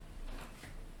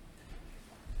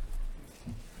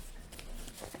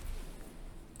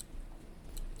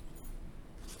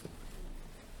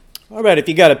All right, if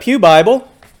you got a pew Bible,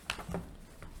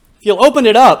 if you'll open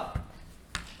it up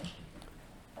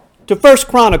to 1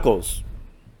 Chronicles,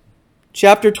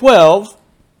 chapter 12,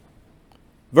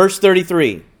 verse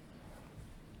 33.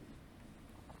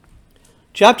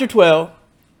 Chapter 12,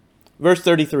 verse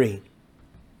 33.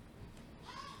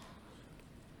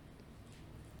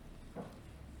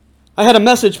 I had a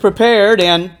message prepared,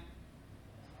 and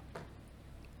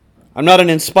I'm not an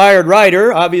inspired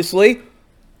writer, obviously,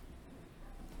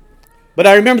 but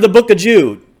I remember the book of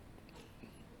Jude,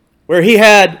 where he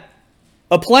had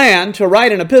a plan to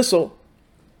write an epistle,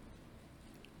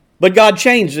 but God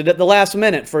changed it at the last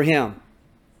minute for him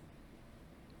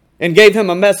and gave him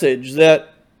a message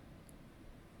that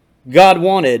God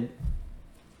wanted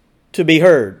to be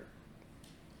heard.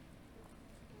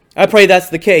 I pray that's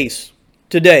the case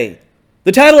today.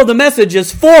 The title of the message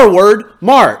is Forward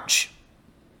March,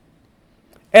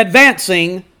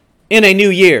 Advancing in a New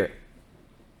Year.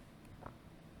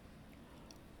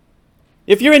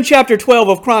 If you're in chapter 12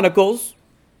 of Chronicles,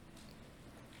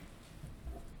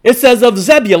 it says of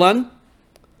Zebulun,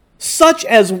 such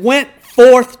as went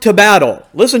forth to battle.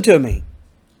 Listen to me.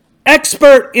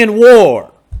 Expert in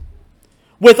war,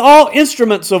 with all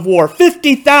instruments of war,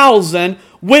 50,000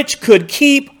 which could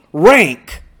keep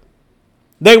rank.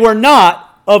 They were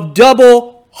not of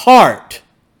double heart.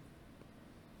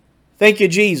 Thank you,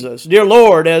 Jesus. Dear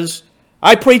Lord, as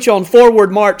I preach on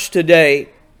Forward March today,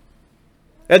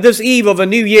 at this eve of a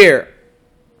new year,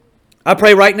 I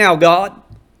pray right now, God,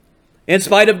 in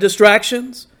spite of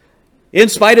distractions, in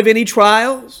spite of any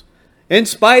trials, in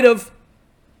spite of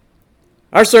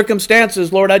our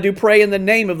circumstances, Lord, I do pray in the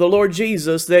name of the Lord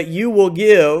Jesus that you will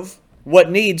give what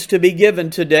needs to be given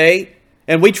today.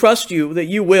 And we trust you that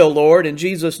you will, Lord, in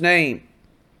Jesus' name.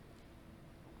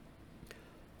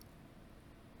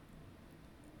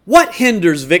 What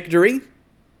hinders victory?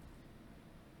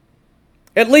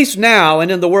 At least now and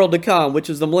in the world to come, which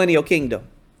is the millennial kingdom.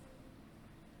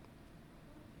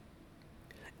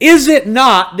 Is it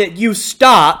not that you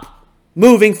stop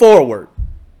moving forward?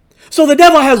 So the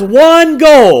devil has one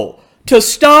goal: to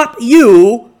stop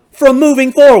you from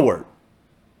moving forward.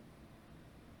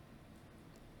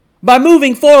 By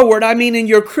moving forward, I mean in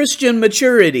your Christian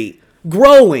maturity,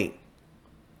 growing,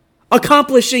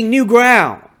 accomplishing new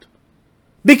ground,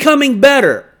 becoming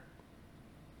better,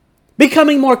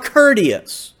 becoming more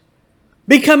courteous,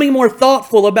 becoming more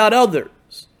thoughtful about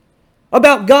others,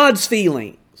 about God's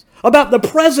feelings, about the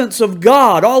presence of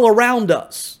God all around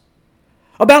us,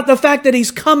 about the fact that He's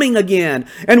coming again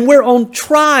and we're on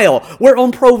trial, we're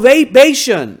on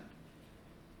probation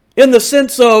in the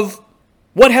sense of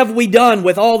what have we done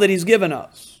with all that He's given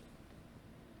us.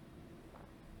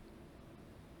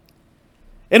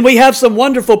 And we have some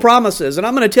wonderful promises, and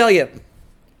I'm going to tell you,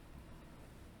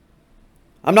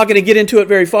 I'm not going to get into it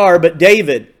very far, but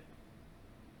David,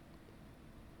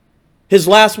 his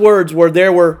last words were,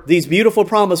 there were these beautiful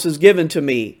promises given to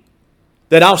me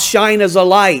that I'll shine as a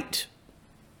light.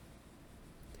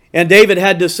 And David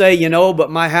had to say,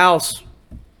 but my house,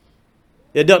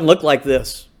 it doesn't look like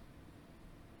this.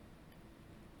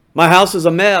 My house is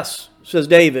a mess, says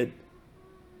David.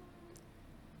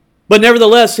 But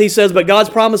nevertheless, he says, but God's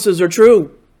promises are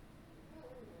true.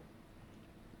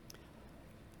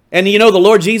 And the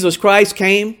Lord Jesus Christ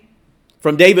came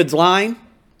from David's line.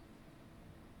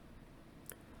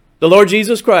 The Lord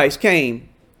Jesus Christ came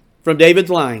from David's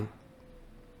line.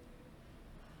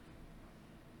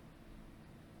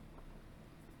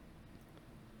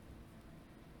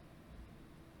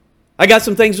 I got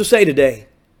some things to say today.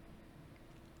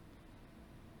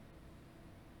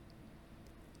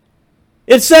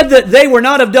 It said that they were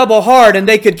not of double heart and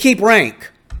they could keep rank.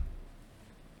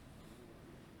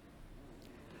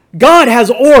 God has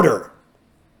order.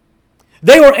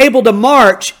 They were able to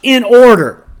march in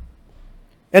order.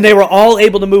 And they were all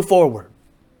able to move forward.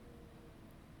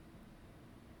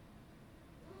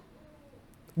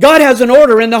 God has an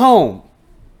order in the home.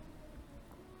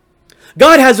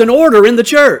 God has an order in the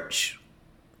church.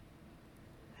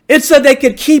 It said they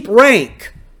could keep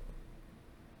rank.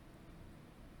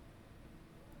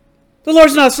 The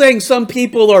Lord's not saying some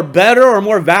people are better or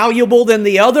more valuable than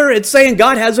the other. It's saying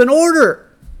God has an order.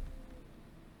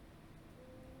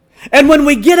 And when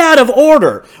we get out of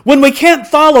order, when we can't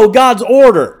follow God's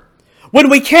order, when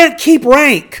we can't keep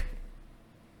rank,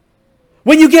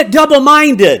 when you get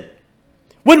double-minded,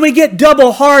 when we get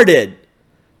double-hearted,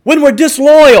 when we're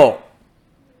disloyal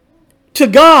to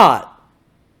God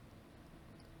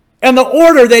and the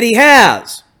order that He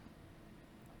has,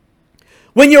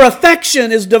 when your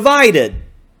affection is divided,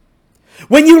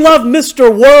 when you love Mr.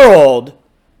 World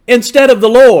instead of the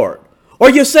Lord,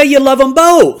 or you say you love them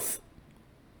both,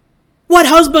 What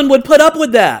husband would put up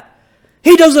with that?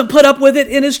 He doesn't put up with it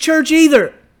in his church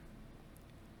either.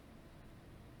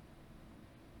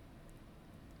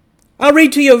 I'll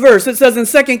read to you a verse. It says in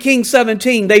 2 Kings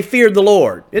 17, they feared the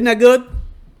Lord. Isn't that good?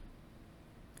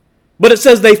 But it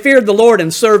says they feared the Lord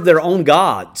and served their own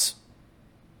gods.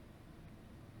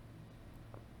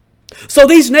 So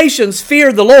these nations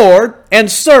feared the Lord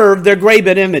and served their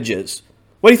graven images.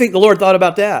 What do you think the Lord thought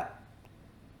about that?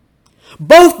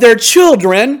 Both their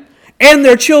children and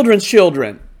their children's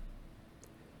children.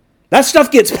 That stuff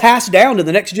gets passed down to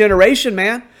the next generation,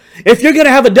 man. If you're going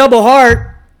to have a double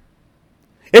heart,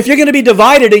 if you're going to be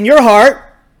divided in your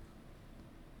heart,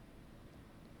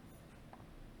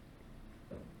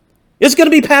 it's going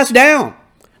to be passed down.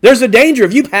 There's a danger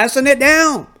of you passing it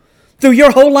down through your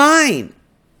whole line.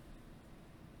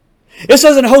 It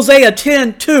says in Hosea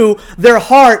 10:2, their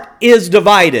heart is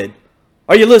divided.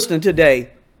 Are you listening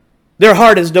today? Their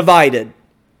heart is divided.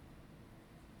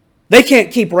 They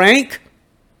can't keep rank.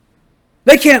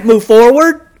 They can't move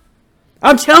forward.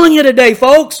 I'm telling you today,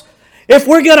 folks, if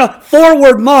we're going to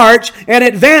forward march and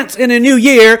advance in a new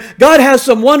year, God has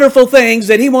some wonderful things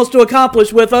that He wants to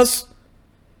accomplish with us.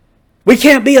 We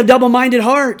can't be a double-minded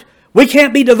heart. We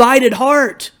can't be divided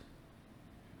heart.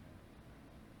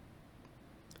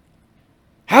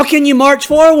 How can you march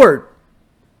forward?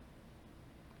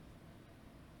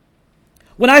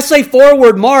 When I say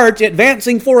forward march,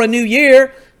 advancing for a new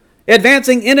year,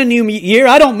 advancing in a new year,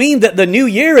 I don't mean that the new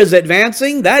year is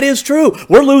advancing. That is true.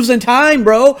 We're losing time,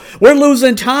 bro. We're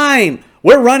losing time.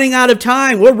 We're running out of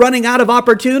time. We're running out of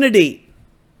opportunity.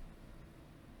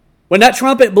 When that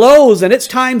trumpet blows and its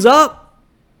time's up,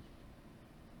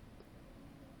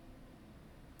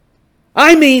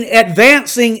 I mean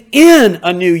advancing in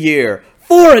a new year,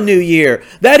 for a new year.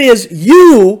 That is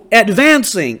you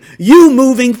advancing, you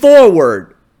moving forward.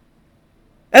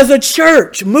 As a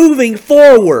church, moving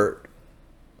forward.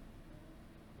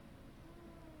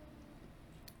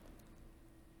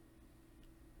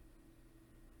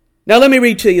 Now let me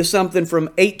read to you something from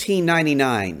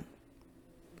 1899.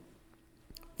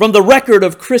 From the Record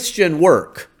of Christian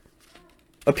Work,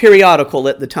 a periodical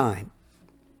at the time.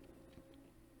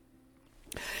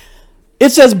 It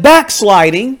says,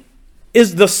 backsliding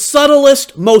is the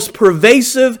subtlest, most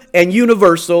pervasive, and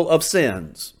universal of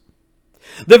sins.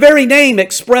 The very name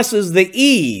expresses the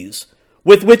ease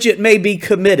with which it may be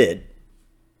committed.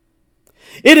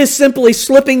 It is simply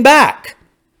slipping back.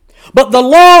 But the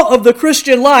law of the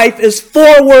Christian life is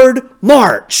forward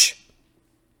march.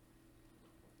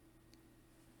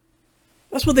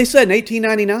 That's what they said in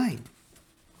 1899.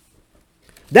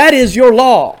 That is your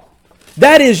law.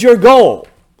 That is your goal.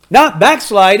 Not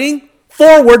backsliding,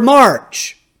 forward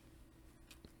march.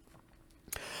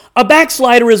 A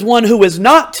backslider is one who is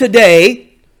not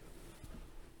today.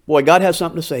 Boy, God has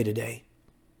something to say today.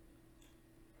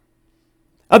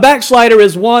 A backslider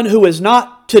is one who is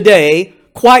not today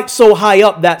quite so high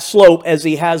up that slope as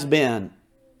he has been.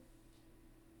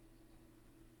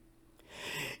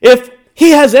 If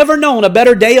he has ever known a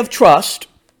better day of trust,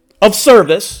 of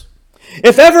service,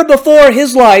 if ever before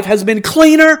his life has been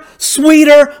cleaner,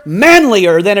 sweeter,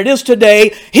 manlier than it is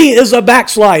today, he is a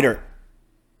backslider.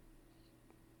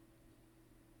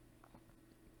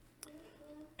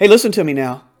 Hey, listen to me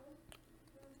now.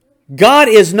 God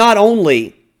is not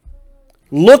only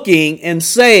looking and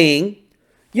saying,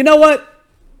 you know what?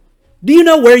 Do you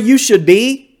know where you should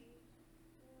be?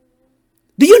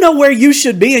 Do you know where you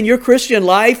should be in your Christian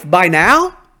life by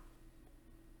now?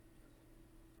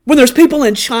 When there's people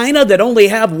in China that only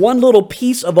have one little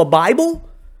piece of a Bible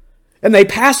and they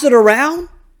pass it around?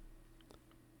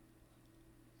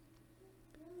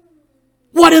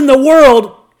 What in the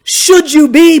world should you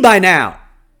be by now?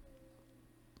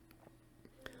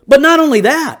 But not only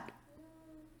that,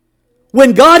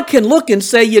 when God can look and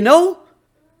say, you know,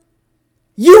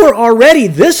 you were already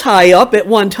this high up at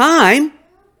one time,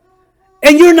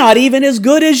 and you're not even as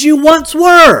good as you once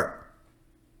were.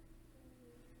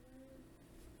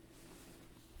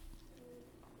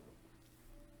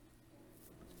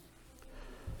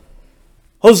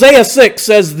 Hosea 6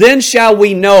 says, then shall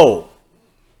we know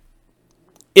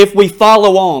if we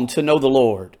follow on to know the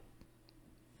Lord.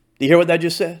 Do you hear what that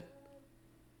just said?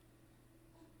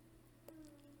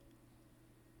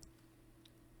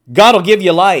 God will give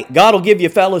you light. God will give you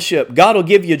fellowship. God will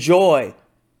give you joy.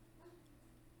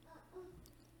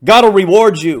 God will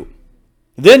reward you.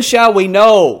 Then shall we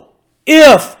know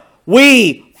if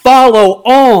we follow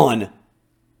on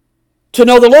to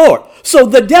know the Lord. So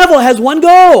the devil has one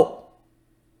goal.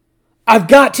 I've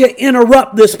got to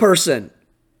interrupt this person,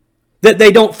 that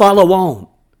they don't follow on,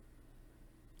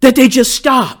 that they just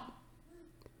stop,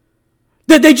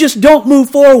 that they just don't move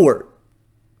forward,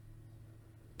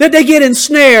 that they get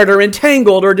ensnared or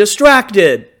entangled or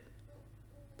distracted.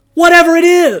 Whatever it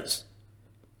is,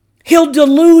 he'll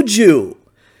delude you.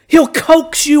 He'll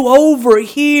coax you over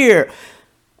here.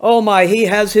 Oh my, he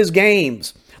has his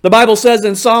games. The Bible says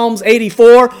in Psalms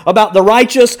 84 about the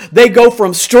righteous, they go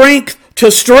from strength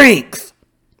to strength.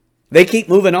 They keep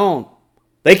moving on.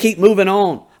 They keep moving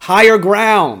on. Higher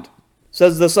ground,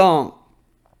 says the song.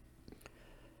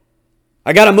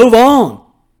 I got to move on.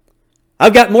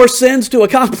 I've got more sins to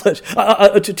accomplish,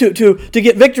 to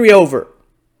get victory over,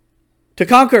 to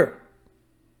conquer.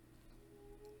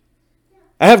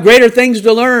 I have greater things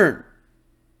to learn,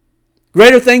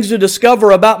 greater things to discover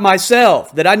about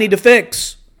myself that I need to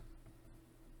fix.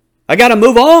 I got to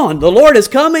move on. The Lord is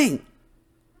coming.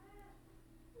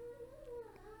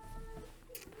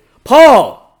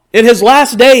 Paul, in his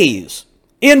last days,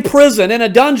 in prison, in a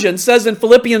dungeon, says in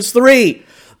Philippians 3,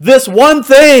 this one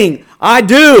thing I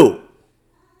do,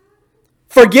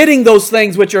 forgetting those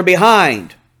things which are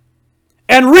behind,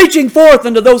 and reaching forth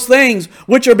into those things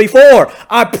which are before,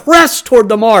 I press toward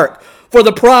the mark for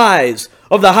the prize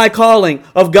of the high calling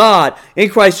of God in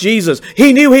Christ Jesus.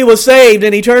 He knew he was saved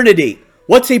in eternity.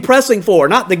 What's he pressing for?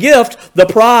 Not the gift, the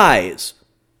prize.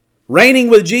 Reigning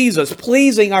with Jesus,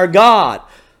 pleasing our God,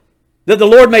 that the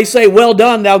Lord may say, well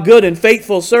done, thou good and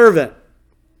faithful servant.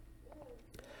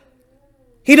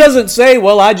 He doesn't say,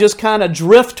 well, I just kind of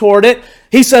drift toward it.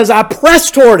 He says, I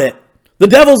press toward it. The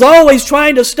devil's always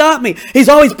trying to stop me. He's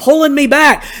always pulling me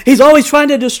back. He's always trying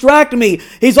to distract me.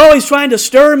 He's always trying to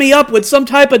stir me up with some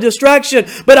type of distraction.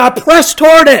 But I press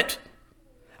toward it.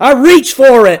 I reach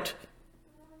for it.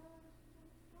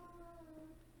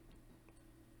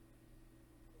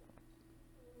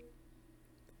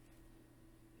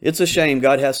 It's a shame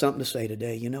God has something to say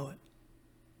today. You know it.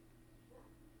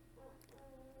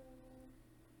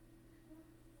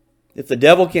 If the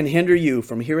devil can hinder you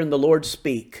from hearing the Lord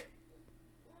speak,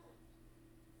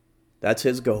 that's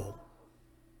his goal.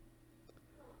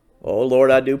 Oh, Lord,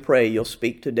 I do pray you'll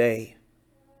speak today.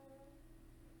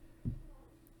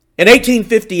 In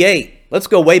 1858, let's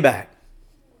go way back,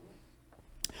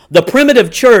 the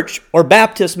Primitive Church or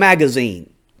Baptist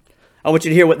magazine, I want you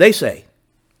to hear what they say.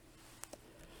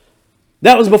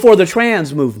 That was before the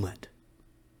trans movement.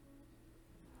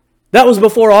 That was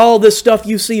before all this stuff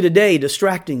you see today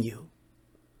distracting you.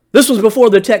 This was before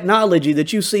the technology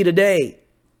that you see today.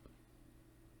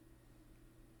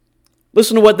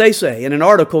 Listen to what they say in an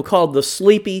article called The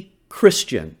Sleepy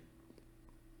Christian.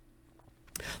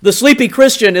 The sleepy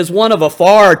Christian is one of a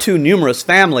far too numerous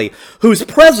family whose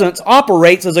presence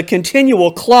operates as a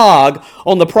continual clog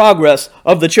on the progress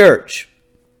of the church.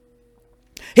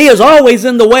 He is always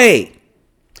in the way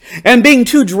and being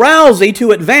too drowsy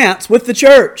to advance with the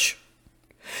church.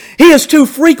 He is too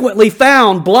frequently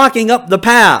found blocking up the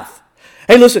path.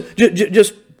 Hey, listen,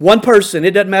 just one person.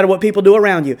 It doesn't matter what people do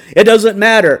around you. It doesn't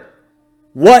matter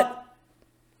what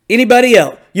anybody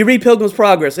else. You read Pilgrim's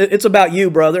Progress. It's about you,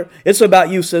 brother. It's about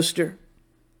you, sister.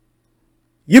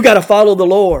 You got to follow the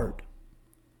Lord.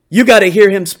 You got to hear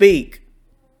Him speak.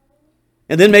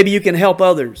 And then maybe you can help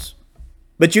others.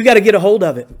 But you got to get a hold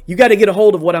of it. You got to get a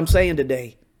hold of what I'm saying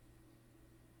today.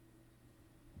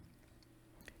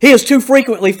 He is too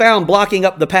frequently found blocking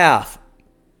up the path.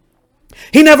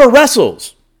 He never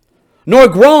wrestles, nor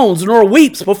groans, nor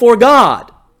weeps before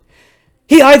God.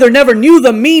 He either never knew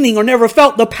the meaning or never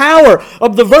felt the power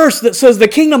of the verse that says, the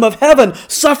kingdom of heaven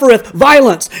suffereth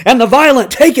violence, and the violent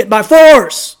take it by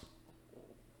force.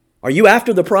 Are you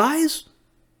after the prize?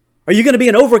 Are you going to be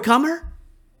an overcomer?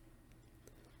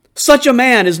 Such a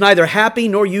man is neither happy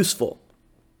nor useful.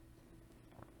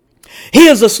 He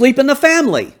is asleep in the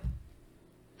family.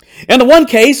 In the one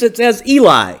case, it says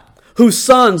Eli, whose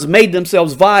sons made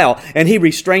themselves vile, and he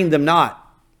restrained them not.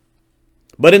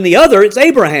 But in the other, it's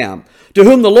Abraham, to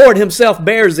whom the Lord Himself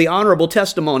bears the honorable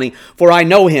testimony, for I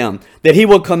know him, that he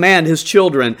will command his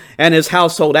children and his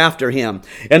household after him.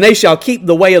 And they shall keep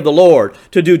the way of the Lord,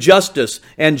 to do justice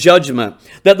and judgment,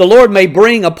 that the Lord may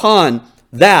bring upon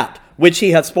that which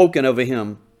He hath spoken over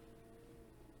him.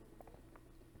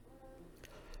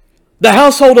 The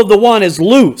household of the one is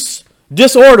loose,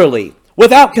 disorderly,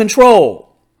 without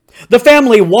control. The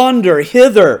family wander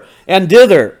hither and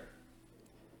thither.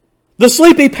 The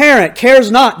sleepy parent cares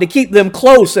not to keep them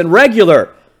close and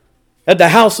regular at the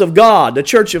house of God, the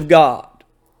church of God.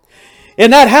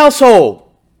 In that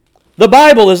household, the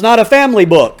Bible is not a family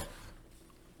book.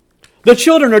 The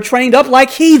children are trained up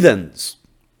like heathens,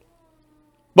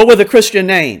 but with a Christian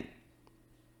name.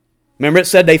 Remember it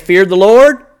said they feared the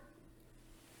Lord,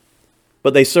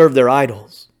 but they served their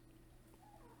idols.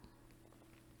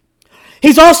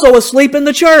 He's also asleep in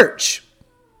the church.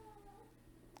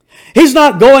 He's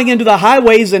not going into the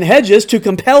highways and hedges to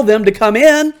compel them to come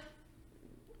in.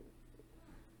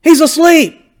 He's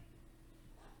asleep.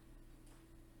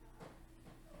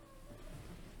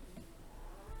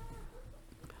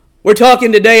 We're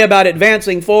talking today about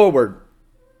advancing forward.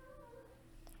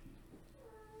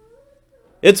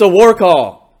 It's a war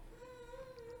call.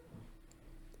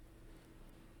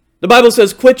 The Bible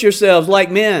says, quit yourselves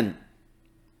like men,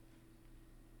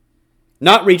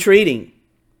 not retreating.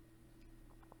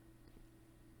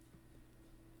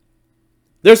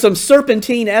 There's some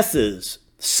serpentine S's,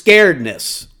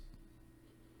 scaredness.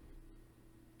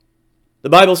 The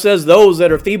Bible says those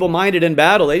that are feeble-minded in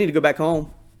battle, they need to go back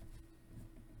home.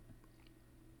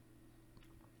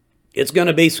 It's going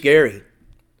to be scary.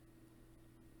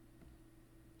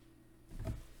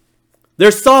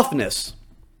 There's softness.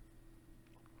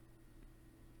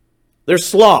 There's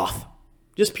sloth,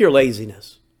 just pure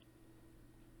laziness.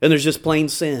 And there's just plain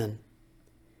sin.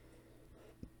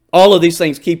 All of these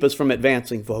things keep us from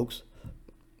advancing, folks.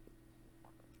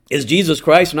 Is Jesus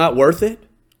Christ not worth it?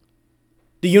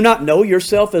 Do you not know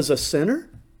yourself as a sinner?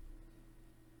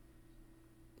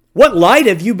 What light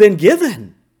have you been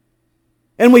given?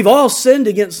 And we've all sinned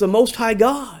against the Most High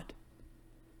God.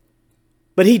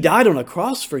 But He died on a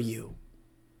cross for you.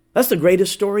 That's the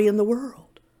greatest story in the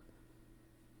world.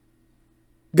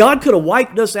 God could have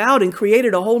wiped us out and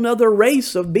created a whole nother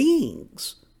race of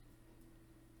beings.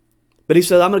 But He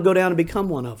said, I'm going to go down and become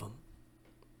one of them.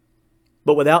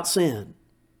 But without sin.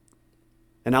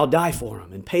 And I'll die for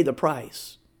them and pay the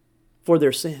price for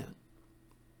their sin.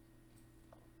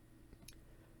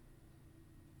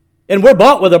 And we're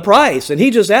bought with a price. And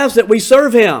He just asks that we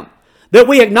serve Him. That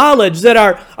we acknowledge that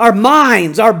our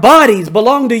minds, our bodies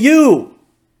belong to You.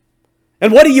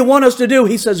 And what do You want us to do?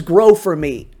 He says, grow for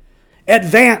Me.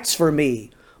 Advance for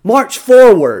Me. March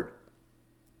forward.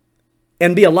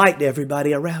 And be a light to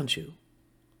everybody around you.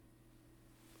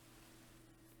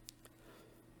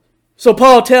 So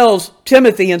Paul tells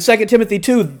Timothy in 2 Timothy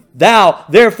 2, thou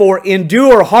therefore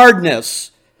endure hardness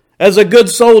as a good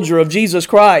soldier of Jesus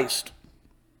Christ.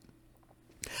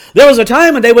 There was a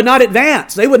time when they would not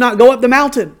advance. They would not go up the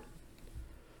mountain.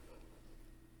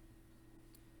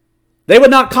 They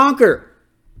would not conquer.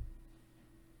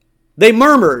 They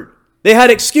murmured. They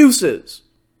had excuses.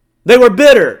 They were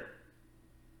bitter.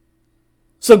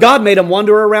 So God made them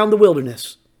wander around the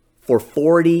wilderness for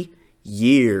 40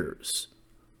 years.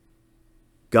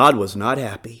 God was not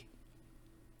happy.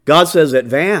 God says,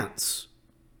 advance.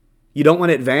 You don't want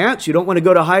to advance? You don't want to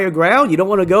go to higher ground? You don't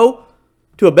want to go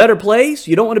to a better place?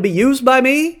 You don't want to be used by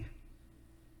Me?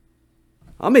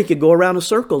 I'll make you go around a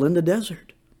circle in the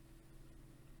desert.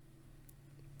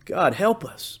 God, help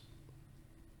us.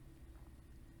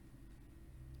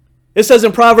 It says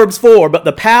in Proverbs 4, but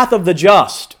the path of the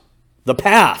just, the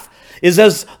path, is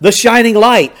as the shining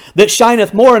light that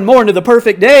shineth more and more into the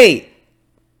perfect day.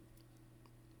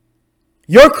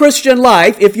 Your Christian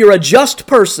life, if you're a just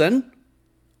person,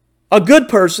 a good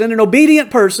person, an obedient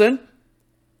person,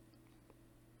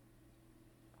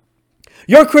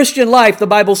 your Christian life, the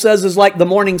Bible says, is like the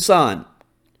morning sun.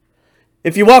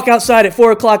 If you walk outside at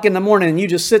 4 o'clock in the morning and you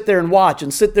just sit there and watch,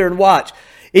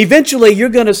 eventually you're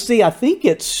going to see, I think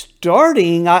it's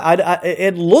starting,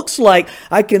 it looks like,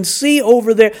 I can see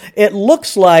over there, it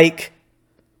looks like,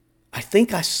 I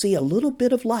think I see a little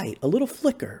bit of light, a little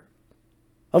flicker.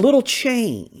 A little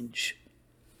change.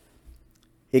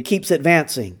 It keeps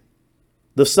advancing.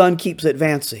 The sun keeps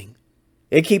advancing.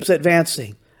 It keeps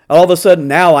advancing. All of a sudden,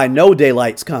 now I know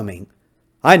daylight's coming.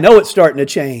 I know it's starting to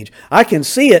change. I can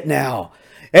see it now.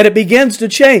 And it begins to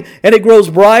change. And it grows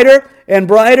brighter and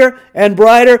brighter and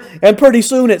brighter. And pretty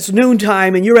soon it's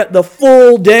noontime and you're at the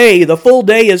full day. The full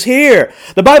day is here.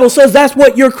 The Bible says that's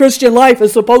what your Christian life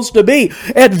is supposed to be.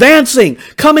 Advancing.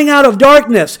 Coming out of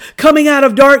darkness. Coming out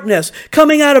of darkness.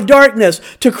 Coming out of darkness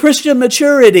to Christian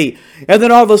maturity. And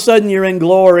then all of a sudden you're in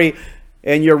glory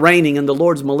and you're reigning in the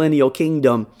Lord's millennial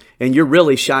kingdom. And you're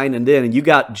really shining then. And you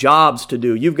got jobs to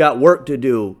do. You've got work to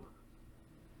do.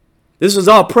 This is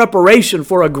all preparation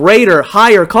for a greater,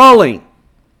 higher calling.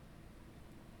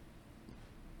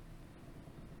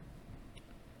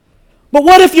 But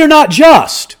what if you're not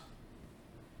just?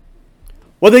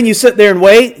 Well, then you sit there and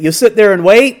wait. You sit there and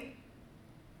wait.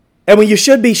 And when you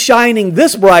should be shining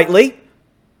this brightly,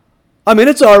 I mean,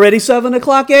 it's already 7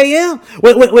 o'clock a.m.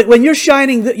 When you're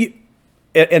shining,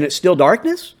 and it's still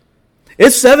darkness?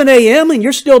 It's 7 a.m. and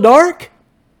you're still dark?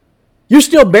 You're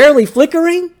still barely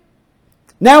flickering?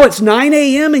 Now it's 9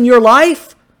 a.m. in your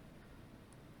life?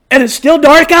 And it's still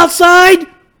dark outside?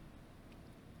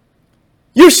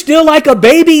 You're still like a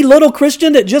baby little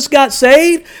Christian that just got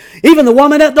saved. Even the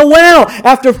woman at the well,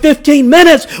 after 15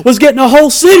 minutes, was getting a whole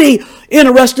city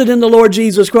interested in the Lord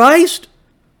Jesus Christ.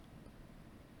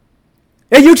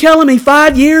 And you telling me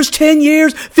 5 years, 10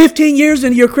 years, 15 years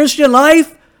into your Christian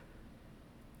life,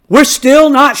 we're still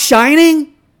not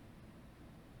shining?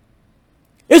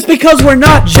 It's because we're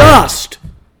not just.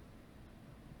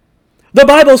 The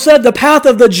Bible said the path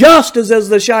of the just is as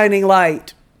the shining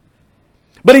light.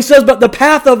 But he says, but the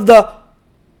path of the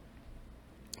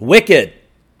wicked,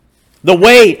 the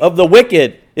way of the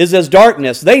wicked is as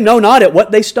darkness. They know not at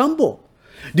what they stumble.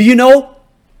 Do you know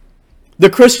the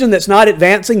Christian that's not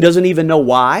advancing doesn't even know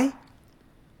why?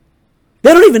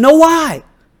 They don't even know why.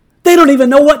 They don't even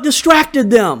know what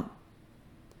distracted them.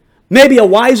 Maybe a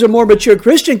wiser, more mature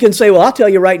Christian can say, well, I'll tell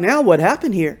you right now what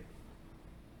happened here.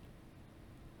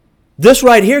 This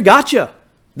right here got you.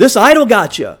 This idol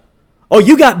got you. Oh,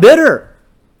 you got bitter.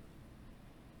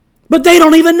 But they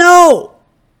don't even know.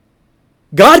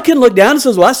 God can look down and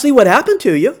says, well, I see what happened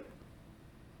to you.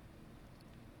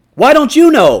 Why don't you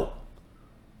know?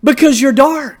 Because you're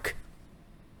dark.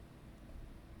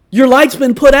 Your light's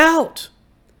been put out.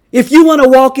 If you want to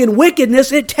walk in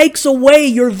wickedness, it takes away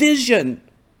your vision.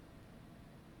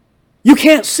 You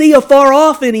can't see afar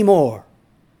off anymore.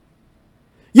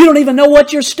 You don't even know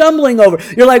what you're stumbling over.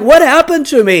 You're like, what happened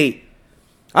to me?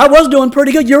 I was doing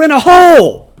pretty good. You're in a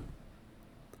hole.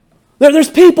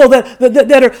 There's people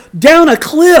that are down a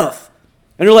cliff.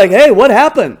 And they're like, hey, what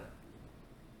happened?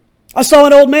 I saw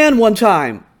an old man one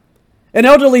time. An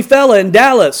elderly fella in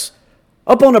Dallas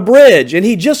up on a bridge. And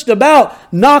he just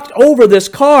about knocked over this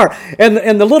car.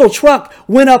 And the little truck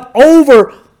went up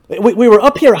over. We were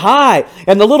up here high.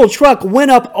 And the little truck went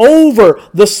up over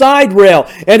the side rail.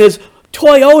 And his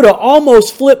Toyota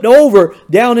almost flipped over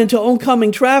down into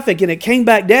oncoming traffic. And it came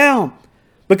back down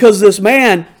because this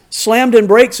man slammed in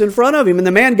brakes in front of him. And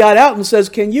the man got out and says,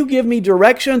 can you give me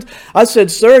directions? I said,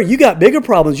 sir, you got bigger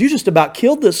problems. You just about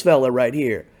killed this fella right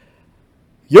here.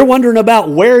 You're wondering about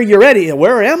where you're at.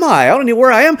 Where am I? I don't know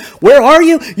where I am. Where are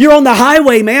you? You're on the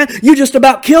highway, man. You just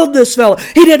about killed this fella.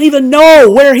 He didn't even know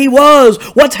where he was,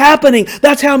 what's happening.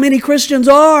 That's how many Christians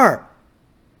are.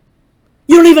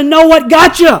 You don't even know what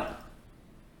got you.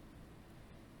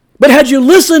 But had you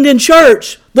listened in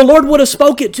church, the Lord would have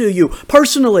spoke it to you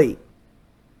personally.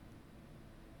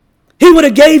 He would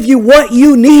have gave you what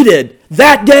you needed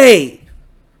that day.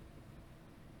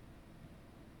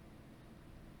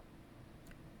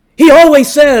 He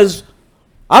always says,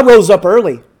 I rose up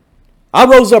early. I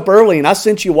rose up early and I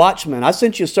sent you watchmen. I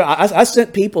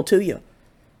sent people to you.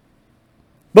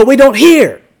 But we don't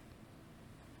hear.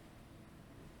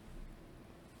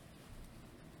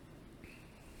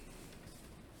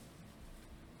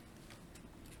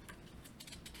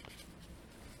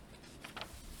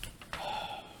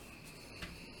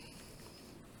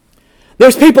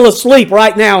 There's people asleep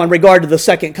right now in regard to the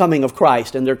second coming of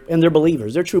Christ, and they're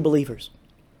believers. They're true believers.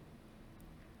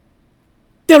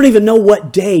 They don't even know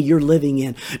what day you're living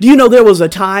in. Do you know there was a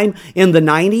time in the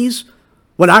 90s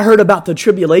when I heard about the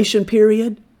tribulation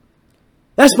period?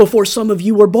 That's before some of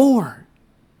you were born.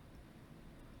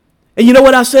 And you know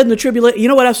what I said in the tribulation? You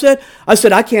know what I said? I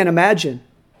said, I can't imagine.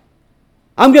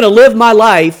 I'm going to live my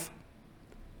life,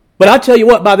 but I tell you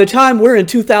what, by the time we're in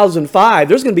 2005,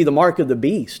 there's going to be the mark of the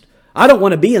beast. I don't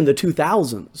want to be in the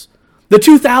 2000s. The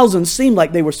 2000s seemed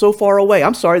like they were so far away.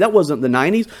 I'm sorry, that wasn't the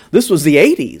 90s. This was the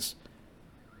 80s.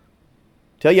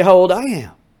 Tell you how old I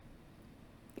am.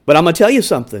 But I'm going to tell you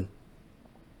something.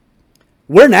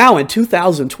 We're now in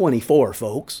 2024,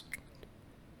 folks.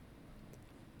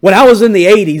 When I was in the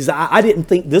 80s, I didn't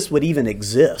think this would even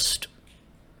exist.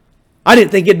 I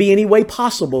didn't think it'd be any way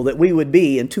possible that we would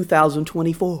be in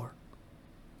 2024.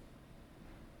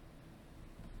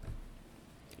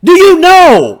 Do you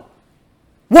know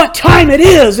what time it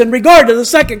is in regard to the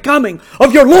second coming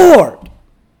of your Lord?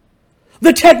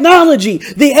 The technology,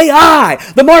 the AI,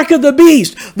 the mark of the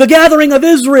beast, the gathering of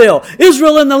Israel,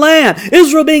 Israel in the land,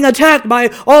 Israel being attacked by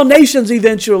all nations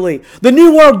eventually, the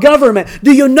new world government.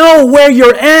 Do you know where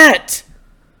you're at?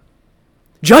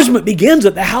 Judgment begins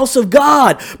at the house of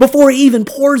God before He even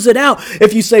pours it out.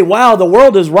 If you say, wow, the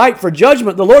world is ripe for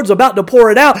judgment, the Lord's about to pour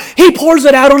it out. He pours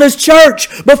it out on His church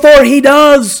before He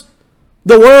does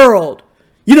the world.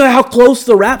 You know how close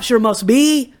the rapture must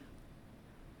be?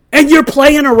 And you're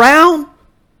playing around?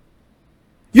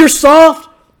 You're soft?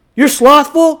 You're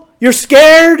slothful? You're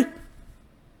scared?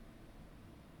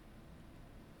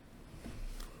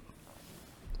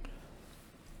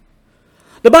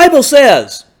 The Bible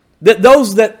says that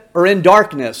those that are in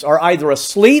darkness are either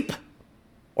asleep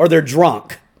or they're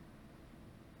drunk.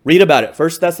 Read about it, 1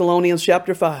 Thessalonians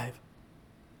chapter 5.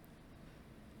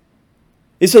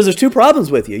 He says there's two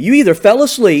problems with you. You either fell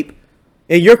asleep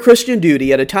in your Christian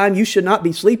duty at a time you should not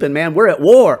be sleeping, man. We're at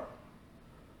war.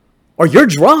 Or you're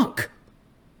drunk.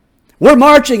 We're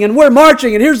marching, and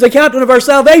here's the captain of our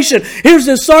salvation. Here's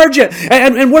his sergeant,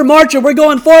 and we're marching, we're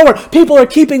going forward. People are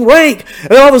keeping rank.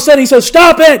 And all of a sudden he says,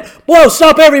 stop it. Whoa,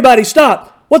 stop everybody,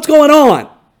 stop. What's going on?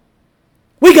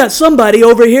 We got somebody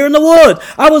over here in the woods.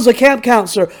 I was a camp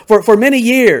counselor for many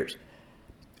years.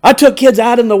 I took kids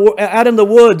out in the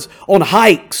woods on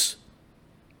hikes,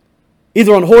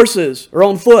 either on horses or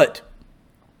on foot.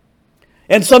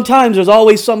 And sometimes there's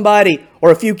always somebody or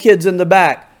a few kids in the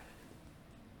back.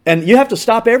 And you have to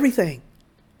stop everything.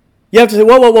 You have to say,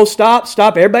 whoa,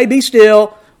 stop. Everybody be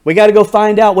still. We got to go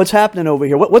find out what's happening over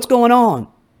here. What's going on?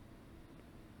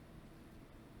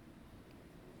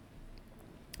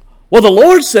 Well, the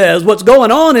Lord says what's going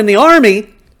on in the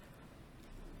army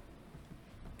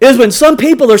is when some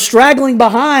people are straggling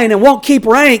behind and won't keep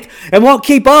rank and won't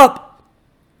keep up,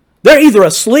 they're either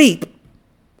asleep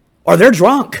or they're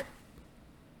drunk.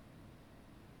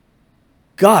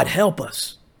 God help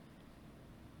us.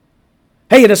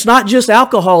 Hey, and it's not just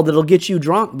alcohol that'll get you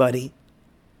drunk, buddy.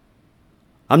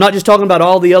 I'm not just talking about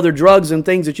all the other drugs and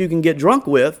things that you can get drunk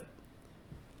with.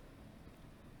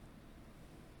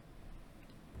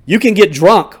 You can get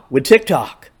drunk with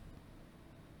TikTok.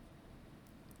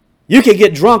 You can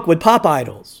get drunk with pop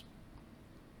idols.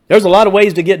 There's a lot of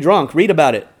ways to get drunk. Read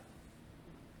about it.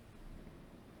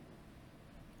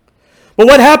 But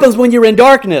what happens when you're in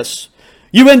darkness?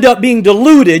 You end up being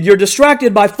deluded. You're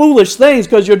distracted by foolish things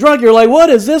because you're drunk. You're like, what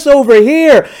is this over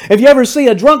here? If you ever see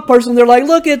a drunk person, they're like,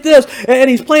 look at this. And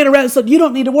he's playing around and stuff. You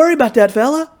don't need to worry about that,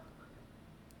 fella.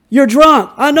 You're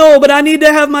drunk. I know, but I need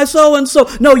to have my so-and-so.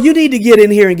 No, you need to get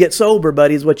in here and get sober,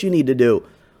 buddy, is what you need to do.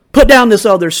 Put down this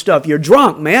other stuff. You're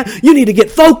drunk, man. You need to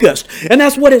get focused. And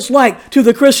that's what it's like to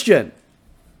the Christian.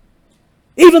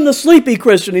 Even the sleepy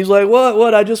Christian, he's like,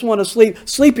 what? I just want to sleep.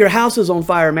 Sleep, your house is on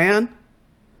fire, man.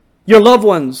 Your loved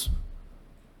ones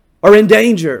are in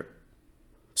danger.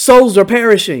 Souls are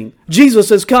perishing.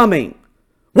 Jesus is coming.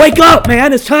 Wake up,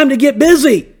 man. It's time to get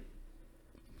busy.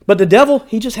 But the devil,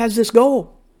 he just has this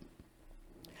goal.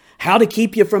 How to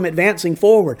keep you from advancing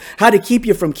forward. How to keep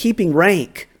you from keeping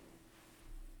rank.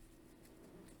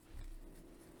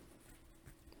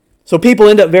 So people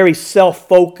end up very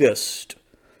self-focused.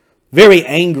 Very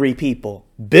angry people.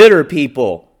 Bitter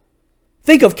people.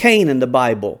 Think of Cain in the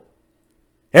Bible.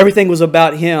 Everything was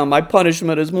about him. My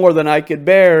punishment is more than I could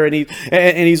bear. And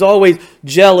he's always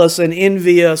jealous and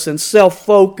envious and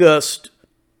self-focused.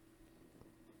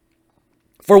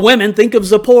 For women, think of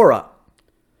Zipporah.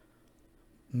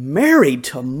 Married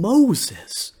to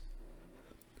Moses.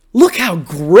 Look how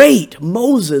great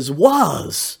Moses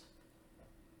was.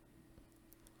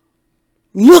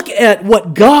 Look at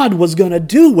what God was going to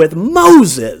do with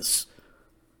Moses.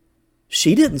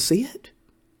 She didn't see it.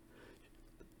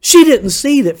 She didn't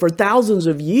see that for thousands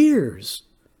of years,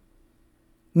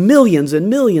 millions and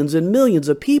millions and millions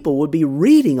of people would be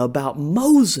reading about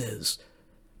Moses.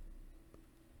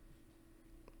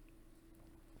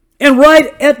 And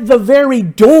right at the very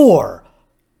door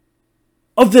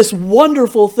of this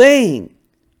wonderful thing,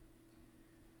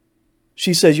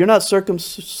 she says, you're not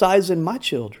circumcising my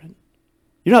children.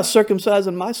 You're not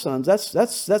circumcising my sons.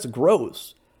 That's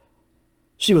gross.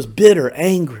 She was bitter,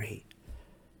 angry.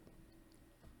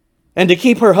 And to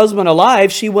keep her husband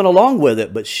alive, she went along with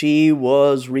it. But she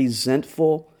was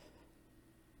resentful.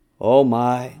 Oh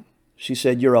my. She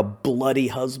said, you're a bloody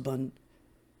husband.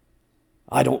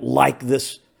 I don't like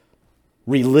this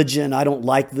religion. I don't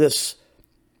like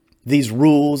these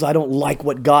rules. I don't like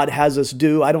what God has us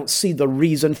do. I don't see the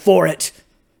reason for it.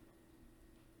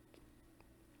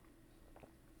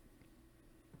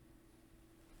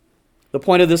 The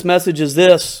point of this message is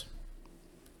this.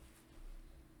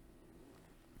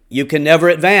 You can never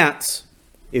advance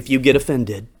if you get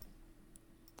offended.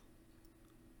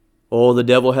 Oh, the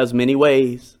devil has many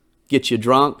ways. Get you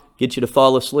drunk, get you to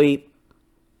fall asleep.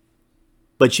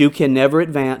 But you can never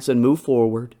advance and move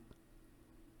forward.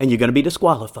 And you're going to be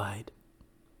disqualified.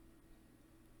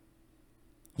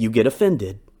 You get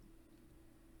offended.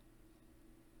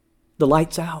 The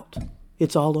light's out.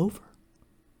 It's all over.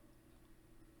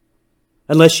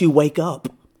 Unless you wake up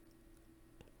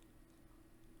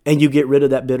and you get rid of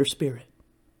that bitter spirit.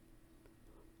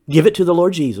 Give it to the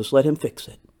Lord Jesus. Let Him fix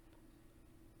it.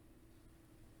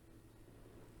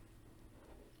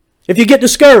 If you get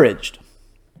discouraged,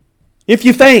 if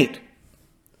you faint,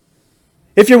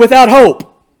 if you're without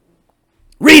hope,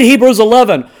 read Hebrews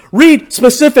 11. Read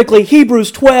specifically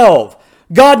Hebrews 12.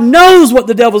 God knows what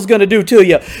the devil's going to do to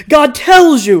you. God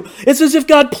tells you. It's as if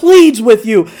God pleads with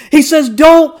you. He says,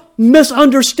 don't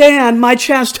misunderstand my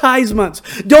chastisements.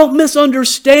 Don't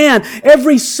misunderstand.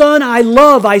 Every son I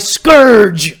love, I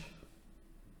scourge.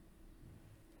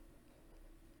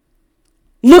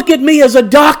 Look at me as a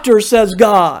doctor, says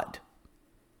God.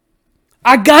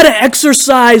 I got to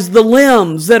exercise the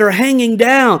limbs that are hanging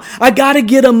down. I got to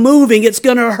get them moving. It's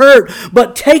going to hurt.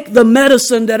 But take the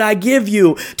medicine that I give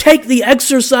you. Take the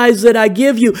exercise that I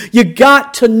give you. You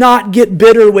got to not get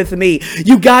bitter with me.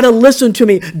 You got to listen to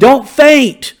me. Don't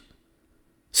faint.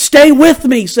 Stay with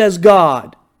me, says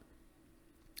God.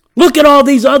 Look at all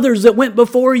these others that went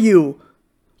before you.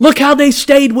 Look how they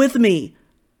stayed with me.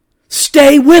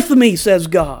 Stay with me, says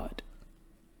God.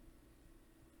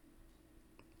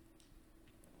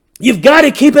 You've got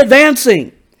to keep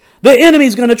advancing. The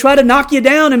enemy's going to try to knock you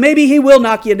down, and maybe he will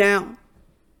knock you down.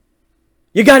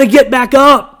 You got to get back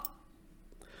up.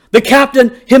 The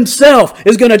captain himself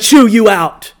is going to chew you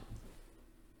out.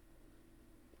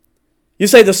 You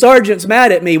say, the sergeant's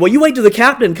mad at me. Well, you wait till the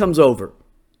captain comes over.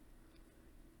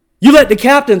 You let the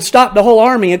captain stop the whole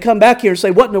army and come back here and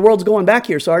say, what in the world's going back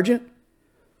here, Sergeant?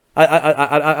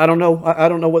 I don't know. I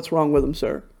don't know what's wrong with him,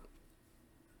 sir.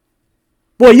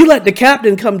 Boy, you let the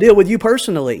captain come deal with you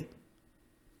personally.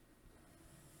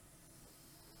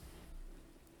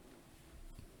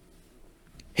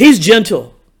 He's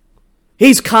gentle.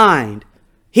 He's kind.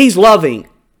 He's loving.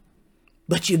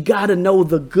 But you got to know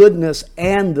the goodness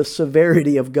and the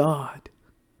severity of God.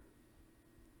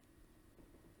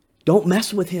 Don't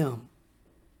mess with him.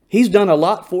 He's done a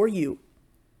lot for you.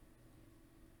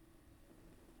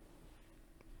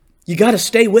 You got to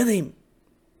stay with him.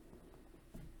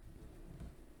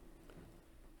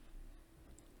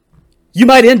 You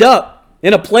might end up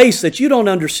in a place that you don't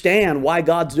understand why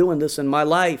God's doing this in my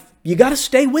life. You got to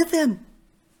stay with him.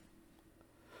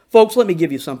 Folks, let me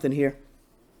give you something here.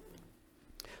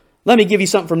 Let me give you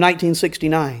something from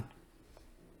 1969.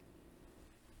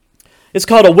 It's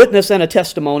called A Witness and a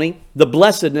Testimony, The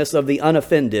Blessedness of the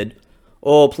Unoffended.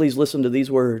 Oh, please listen to these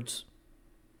words.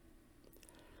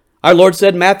 Our Lord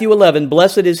said in Matthew 11,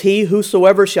 blessed is he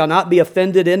whosoever shall not be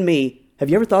offended in me. Have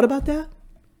you ever thought about that?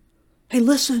 Hey,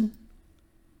 listen.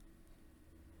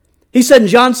 He said in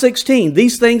John 16,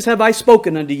 these things have I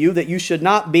spoken unto you that you should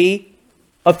not be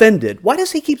offended. Why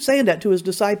does he keep saying that to his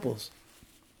disciples?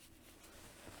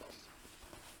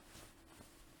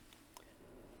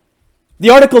 The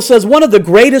article says one of the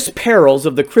greatest perils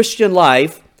of the Christian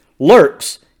life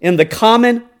lurks in the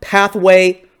common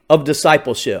pathway of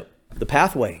discipleship. The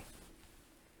pathway.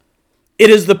 It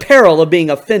is the peril of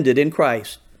being offended in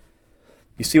Christ.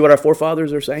 You see what our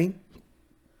forefathers are saying?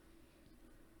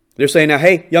 They're saying, now,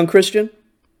 hey, young Christian,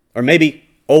 or maybe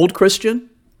old Christian,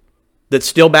 that's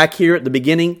still back here at the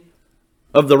beginning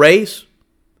of the race.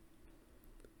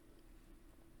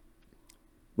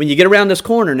 When you get around this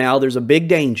corner now, there's a big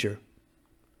danger.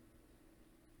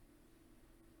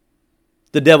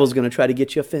 The devil's going to try to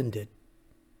get you offended.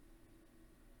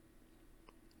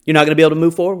 You're not going to be able to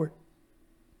move forward.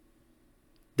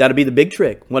 That'll be the big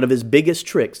trick, one of his biggest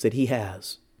tricks that he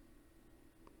has.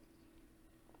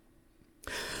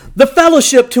 The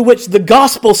fellowship to which the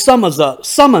gospel summons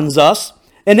us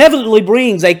inevitably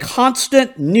brings a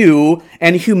constant new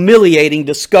and humiliating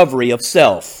discovery of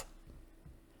self.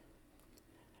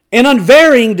 An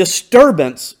unvarying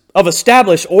disturbance of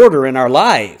established order in our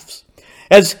lives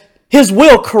as his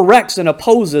will corrects and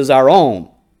opposes our own.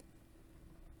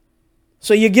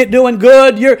 So you get doing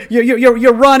good,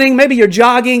 you're running, maybe you're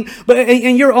jogging,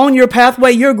 and you're on your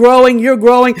pathway, you're growing.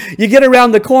 You get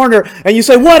around the corner and you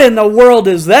say, what in the world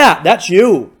is that? That's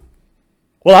you.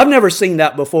 Well, I've never seen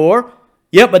that before.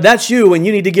 Yep, but that's you and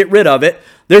you need to get rid of it.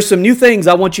 There's some new things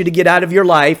I want you to get out of your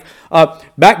life.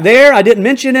 Back there, I didn't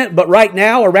mention it, but right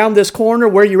now, around this corner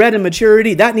where you're at in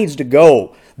maturity, that needs to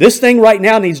go. This thing right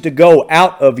now needs to go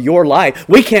out of your life.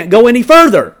 We can't go any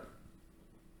further.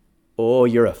 Oh,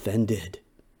 you're offended.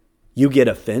 You get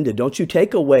offended. Don't you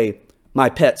take away my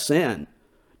pet sin.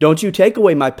 Don't you take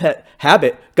away my pet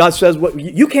habit. God says, well,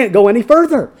 you can't go any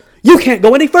further. You can't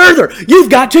go any further. You've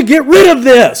got to get rid of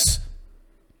this.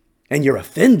 And you're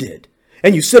offended.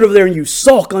 And you sit over there and you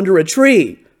sulk under a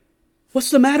tree.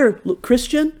 What's the matter,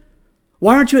 Christian?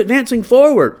 Why aren't you advancing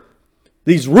forward?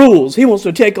 These rules, he wants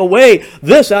to take away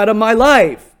this out of my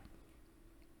life.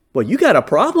 Well, you got a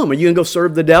problem. Are you going to go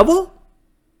serve the devil?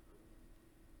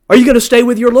 Are you going to stay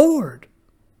with your Lord?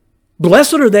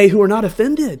 Blessed are they who are not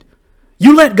offended.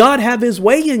 You let God have his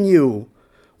way in you.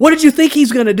 What did you think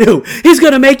he's going to do? He's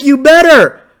going to make you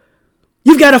better.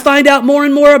 You've got to find out more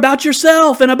and more about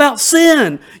yourself and about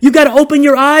sin. You've got to open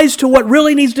your eyes to what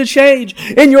really needs to change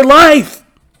in your life.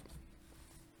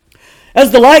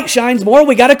 As the light shines more,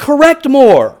 we got to correct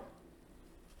more.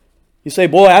 You say,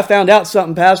 boy, I found out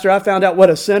something, Pastor. I found out what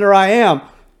a sinner I am.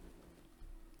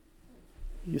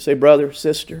 You say, brother,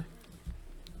 sister,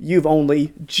 you've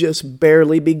only just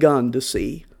barely begun to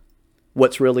see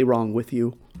what's really wrong with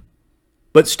you.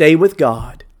 But stay with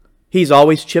God. He's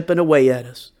always chipping away at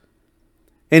us.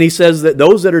 And He says that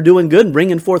those that are doing good and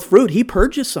bringing forth fruit, He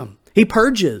purges them. He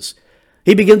purges.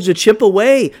 He begins to chip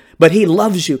away, but He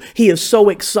loves you. He is so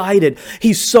excited.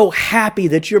 He's so happy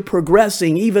that you're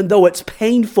progressing, even though it's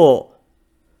painful.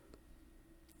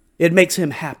 It makes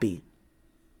Him happy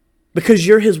because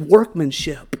you're His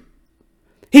workmanship.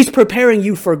 He's preparing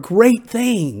you for great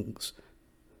things,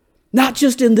 not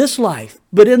just in this life,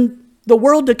 but in the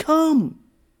world to come.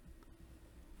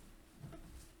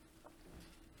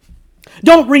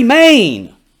 Don't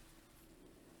remain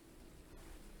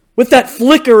with that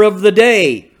flicker of the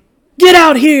day. Get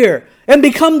out here and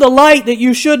become the light that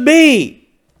you should be.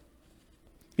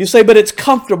 You say, but it's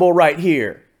comfortable right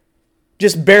here,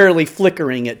 just barely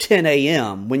flickering at 10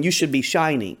 a.m. when you should be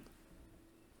shining.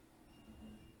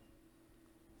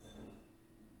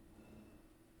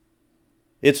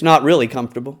 It's not really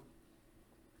comfortable.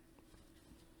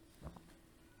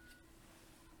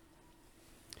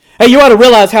 Hey, you ought to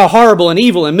realize how horrible and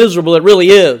evil and miserable it really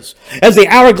is, as the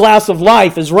hourglass of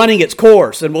life is running its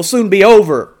course and will soon be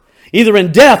over, either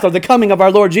in death or the coming of our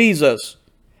Lord Jesus.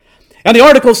 And the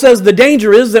article says the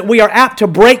danger is that we are apt to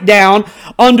break down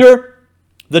under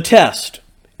the test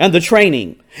and the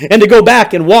training, and to go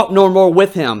back and walk no more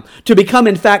with Him, to become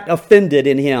in fact offended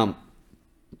in Him.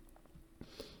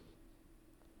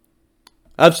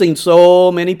 I've seen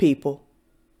so many people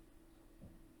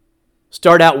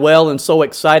start out well and so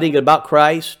exciting about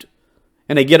Christ,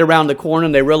 and they get around the corner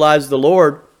and they realize the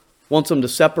Lord wants them to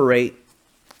separate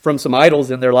from some idols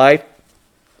in their life.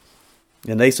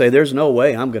 And they say, there's no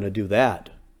way I'm going to do that.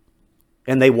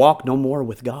 And they walk no more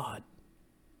with God.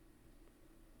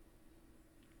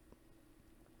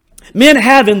 Men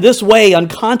have in this way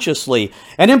unconsciously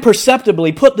and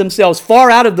imperceptibly put themselves far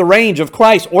out of the range of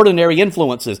Christ's ordinary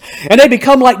influences. And they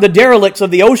become like the derelicts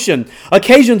of the ocean,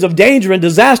 occasions of danger and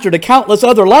disaster to countless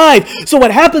other lives. So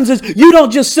what happens is you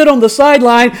don't just sit on the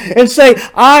sideline and say,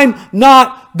 I'm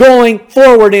not going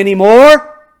forward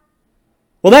anymore.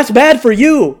 Well, that's bad for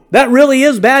you. That really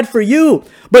is bad for you.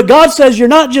 But God says you're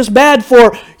not just bad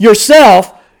for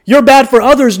yourself, you're bad for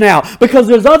others now, because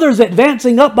there's others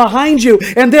advancing up behind you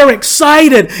and they're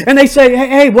excited and they say,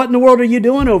 hey, what in the world are you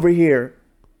doing over here?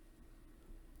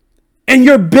 And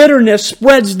your bitterness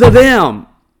spreads to them.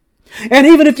 And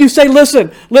even if you say,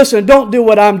 listen, don't do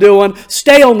what I'm doing,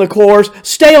 stay on the course.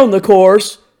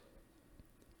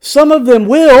 Some of them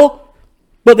will,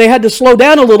 but they had to slow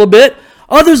down a little bit.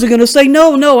 Others are going to say,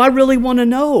 no, I really want to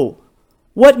know.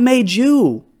 What made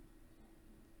you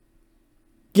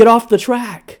get off the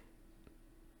track?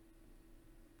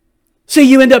 See,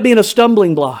 you end up being a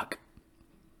stumbling block.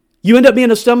 You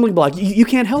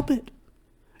can't help it.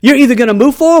 You're either going to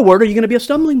move forward or you're going to be a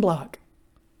stumbling block.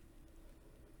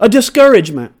 A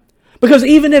discouragement. Because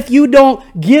even if you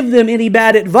don't give them any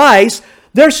bad advice,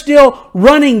 they're still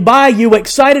running by you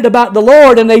excited about the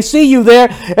Lord, and they see you there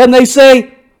and they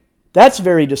say, that's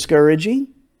very discouraging.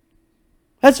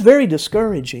 That's very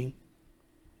discouraging.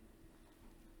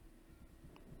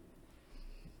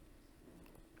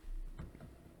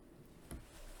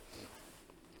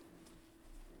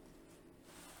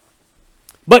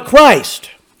 But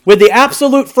Christ, with the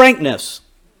absolute frankness,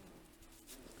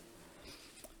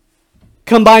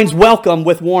 combines welcome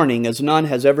with warning as none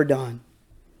has ever done.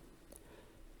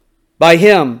 By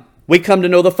Him we come to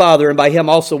know the Father, and by Him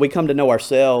also we come to know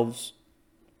ourselves.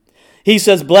 He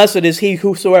says, blessed is he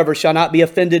whosoever shall not be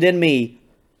offended in me.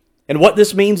 And what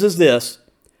this means is this: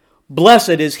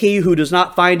 blessed is he who does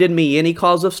not find in me any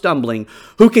cause of stumbling,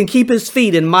 who can keep his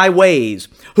feet in my ways,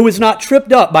 who is not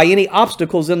tripped up by any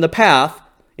obstacles in the path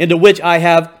into which I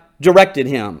have directed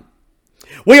him.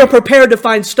 We are prepared to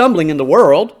find stumbling in the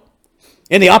world,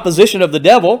 in the opposition of the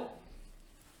devil,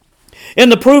 in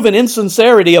the proven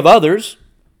insincerity of others,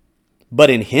 but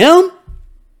in Him?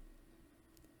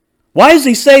 Why does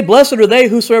He say, blessed are they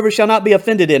whosoever shall not be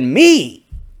offended in me?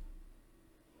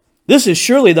 This is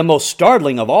surely the most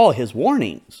startling of all His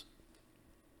warnings.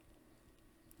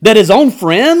 That His own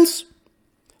friends,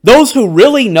 those who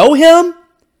really know Him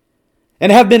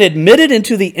and have been admitted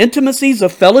into the intimacies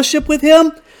of fellowship with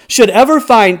Him, should ever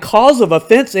find cause of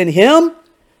offense in Him?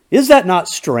 Is that not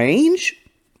strange?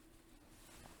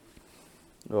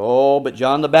 Oh, but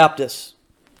John the Baptist,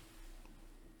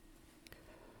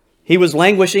 he was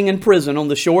languishing in prison on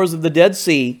the shores of the Dead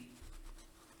Sea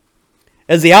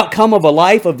as the outcome of a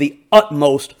life of the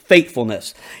utmost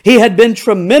faithfulness. He had been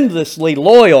tremendously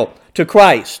loyal to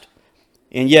Christ.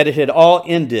 and yet it had all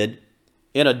ended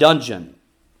in a dungeon.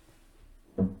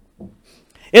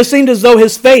 It seemed as though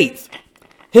his faith,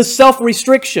 his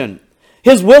self-restriction,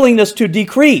 his willingness to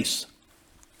decrease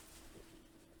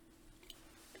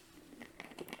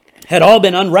had all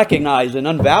been unrecognized and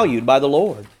unvalued by the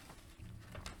Lord.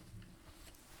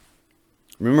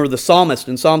 Remember the psalmist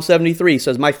in Psalm 73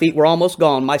 says, "My feet were almost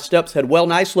gone, my steps had well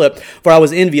nigh slipped, for I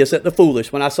was envious at the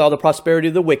foolish when I saw the prosperity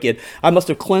of the wicked. I must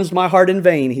have cleansed my heart in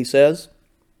vain," he says.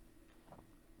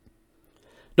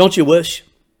 Don't you wish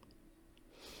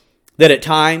that at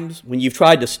times when you've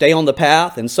tried to stay on the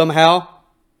path and somehow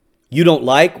you don't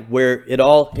like where it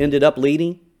all ended up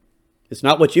leading? It's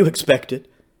not what you expected.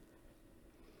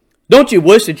 Don't you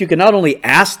wish that you could not only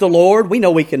ask the Lord, we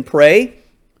know we can pray,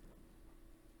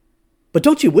 but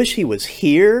don't you wish He was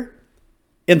here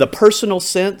in the personal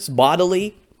sense,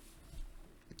 bodily,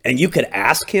 and you could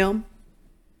ask Him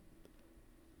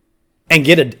and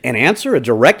get an answer, a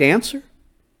direct answer?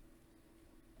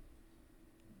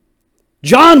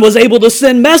 John was able to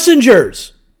send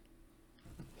messengers.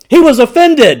 He was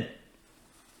offended,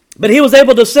 but he was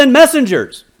able to send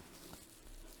messengers.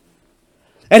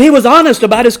 And he was honest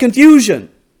about his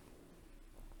confusion.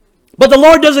 But the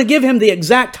Lord doesn't give him the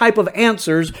exact type of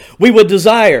answers we would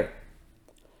desire.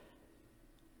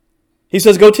 He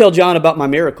says, "Go tell John about my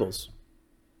miracles."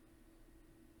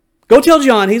 Go tell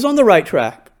John he's on the right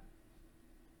track.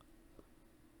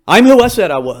 I'm who I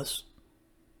said I was.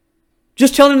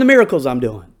 Just tell him the miracles I'm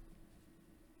doing.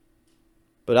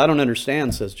 "But I don't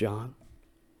understand," says John.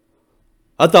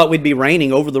 "I thought we'd be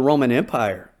reigning over the Roman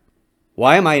Empire.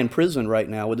 Why am I in prison right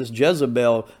now with this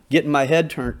Jezebel getting my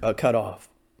head cut off?"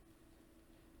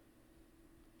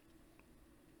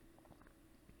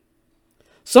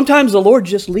 Sometimes the Lord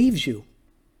just leaves you.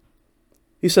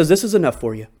 He says, "This is enough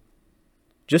for you.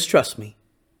 Just trust me."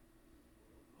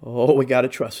 Oh, we got to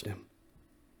trust Him.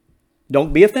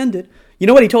 Don't be offended. You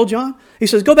know what He told John? He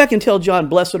says, "Go back and tell John,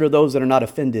 blessed are those that are not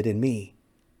offended in me."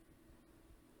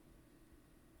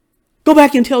 Go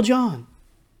back and tell John.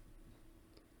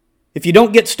 If you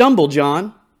don't get stumbled,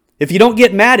 John, if you don't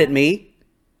get mad at me,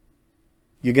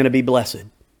 you're going to be blessed.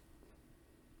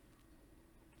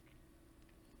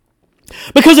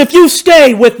 Because if you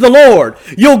stay with the Lord,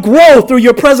 you'll grow through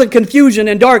your present confusion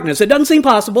and darkness. It doesn't seem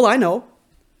possible, I know.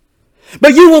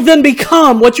 But you will then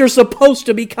become what you're supposed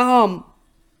to become.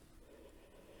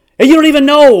 And you don't even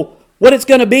know what it's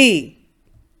going to be.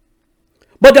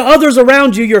 But to others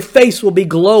around you, your face will be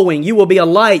glowing. You will be a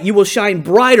light. You will shine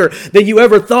brighter than you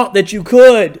ever thought that you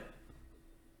could.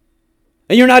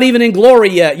 And you're not even in glory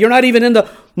yet. You're not even in the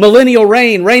millennial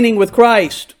reign, reigning with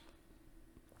Christ.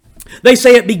 They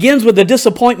say it begins with the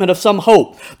disappointment of some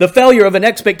hope, the failure of an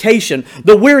expectation,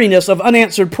 the weariness of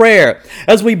unanswered prayer.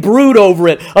 As we brood over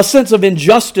it, a sense of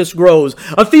injustice grows,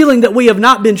 a feeling that we have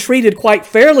not been treated quite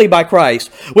fairly by Christ,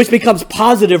 which becomes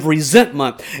positive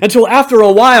resentment, until after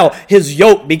a while, His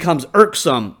yoke becomes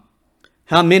irksome.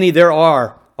 How many there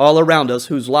are all around us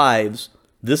whose lives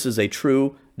this is a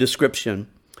true description.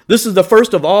 This is the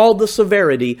first of all the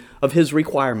severity of His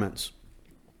requirements.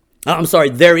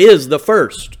 There is the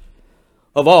first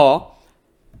of all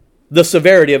the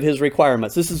severity of His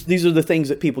requirements. These are the things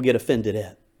that people get offended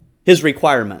at. His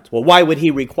requirements. Well, why would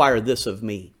He require this of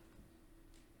me?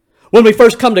 When we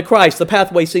first come to Christ, the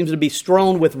pathway seems to be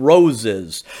strewn with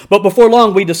roses. But before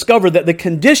long, we discover that the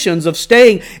conditions of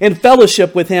staying in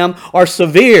fellowship with Him are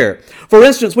severe. For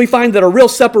instance, we find that a real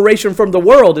separation from the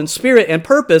world in spirit and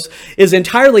purpose is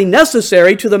entirely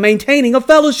necessary to the maintaining of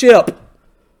fellowship.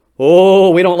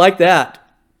 Oh, we don't like that.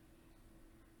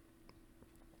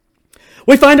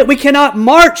 We find that we cannot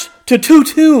march to two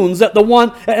tunes at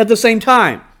the same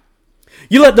time.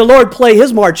 You let the Lord play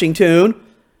His marching tune,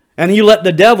 and you let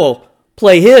the devil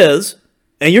play his,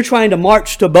 and you're trying to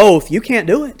march to both. You can't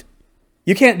do it.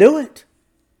 You can't do it.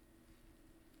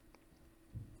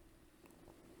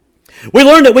 We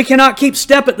learned that we cannot keep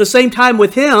step at the same time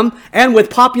with Him and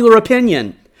with popular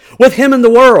opinion, with Him and the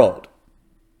world,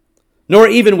 nor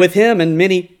even with Him and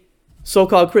many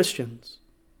so-called Christians.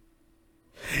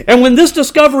 And when this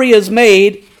discovery is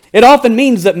made, it often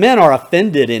means that men are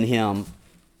offended in Him.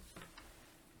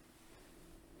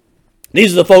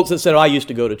 These are the folks that said, I used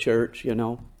to go to church,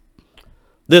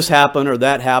 This happened or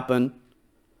that happened.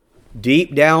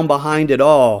 Deep down behind it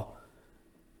all,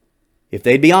 if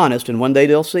they'd be honest, and one day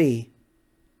they'll see,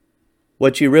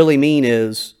 what you really mean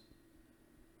is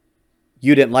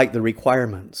you didn't like the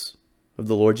requirements of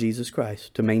the Lord Jesus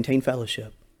Christ to maintain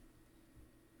fellowship.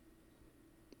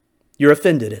 You're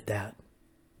offended at that.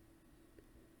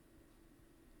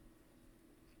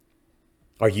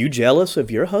 Are you jealous of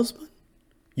your husband,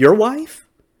 your wife,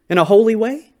 in a holy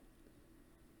way?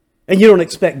 And you don't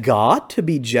expect God to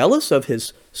be jealous of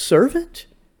His servant?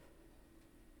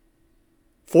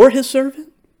 For His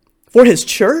servant? For His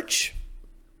church?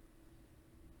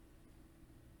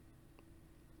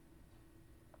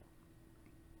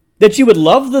 That you would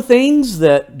love the things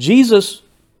that Jesus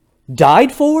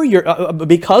died for,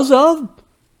 because of?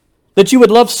 That you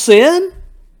would love sin?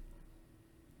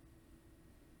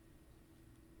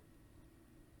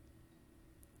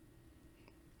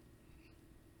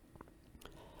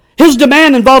 His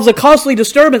demand involves a costly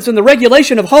disturbance in the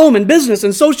regulation of home and business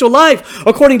and social life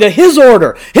according to His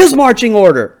order, His marching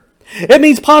order. It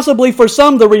means possibly for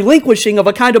some the relinquishing of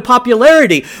a kind of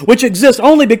popularity which exists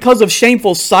only because of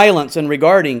shameful silence in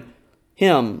regarding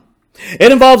Him.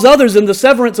 It involves others in the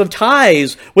severance of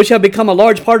ties which have become a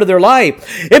large part of their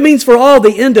life. It means for all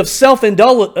the end of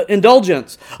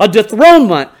self-indulgence, a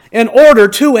dethronement in order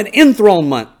to an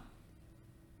enthronement.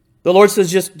 The Lord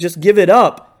says just give it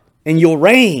up and you'll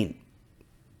reign.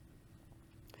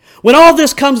 When all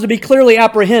this comes to be clearly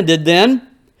apprehended, then,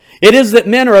 it is that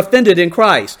men are offended in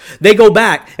Christ. They go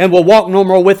back and will walk no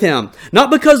more with Him.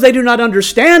 Not because they do not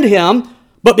understand Him,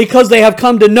 but because they have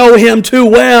come to know Him too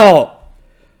well.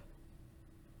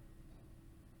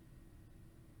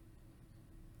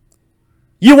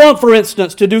 You want, for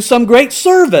instance, to do some great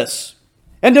service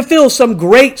and to fill some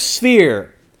great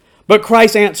sphere. But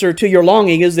Christ's answer to your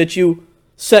longing is that you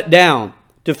sit down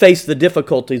to face the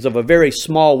difficulties of a very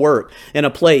small work in a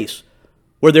place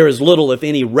where there is little, if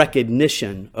any,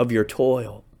 recognition of your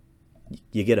toil.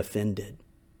 You get offended.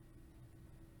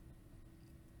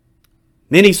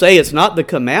 Many say it's not the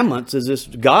commandments. It's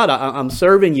just, God, I'm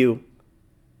serving you.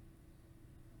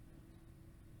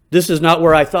 This is not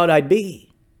where I thought I'd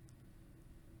be.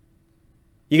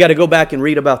 You got to go back and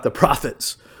read about the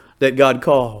prophets that God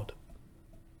called.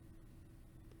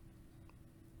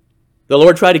 The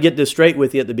Lord tried to get this straight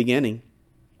with you at the beginning.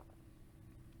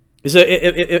 He said,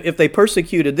 if they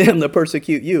persecuted them, they'll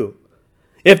persecute you.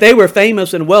 If they were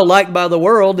famous and well-liked by the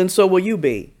world, then so will you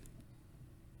be.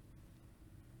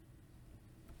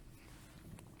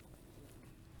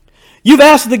 You've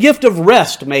asked the gift of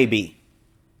rest, maybe.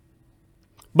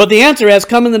 But the answer has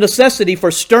come in the necessity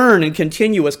for stern and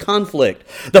continuous conflict.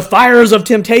 The fires of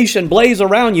temptation blaze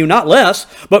around you, not less,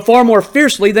 but far more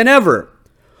fiercely than ever.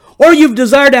 Or you've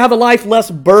desired to have a life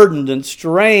less burdened and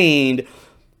strained,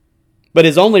 but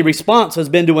His only response has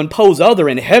been to impose other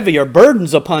and heavier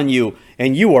burdens upon you,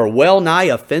 and you are well nigh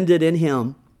offended in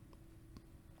Him.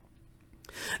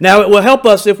 Now, it will help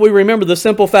us if we remember the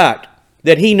simple fact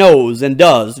that He knows and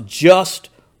does just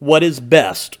what is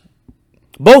best,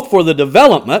 both for the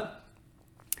development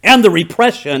and the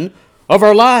repression of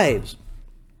our lives.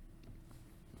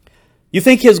 You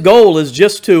think His goal is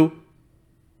just to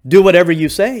do whatever you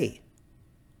say?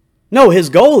 No, His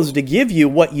goal is to give you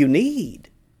what you need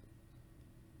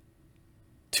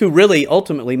to really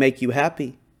ultimately make you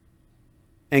happy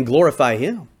and glorify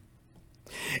Him.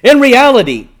 In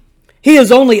reality, He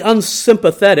is only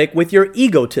unsympathetic with your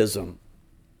egotism.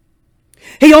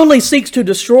 He only seeks to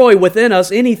destroy within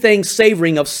us anything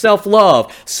savoring of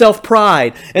self-love,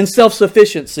 self-pride, and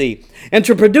self-sufficiency, and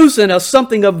to produce in us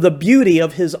something of the beauty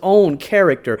of His own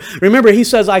character. Remember, He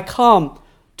says, I come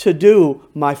to do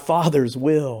my Father's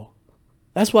will.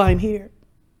 That's why I'm here.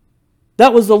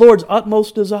 That was the Lord's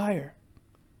utmost desire.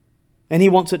 And He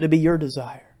wants it to be your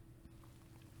desire.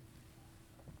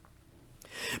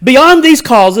 Beyond these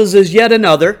causes is yet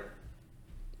another.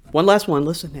 One last one,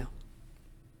 listen now.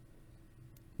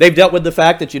 They've dealt with the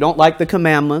fact that you don't like the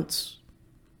commandments.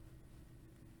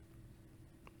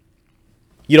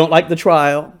 You don't like the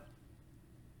trial.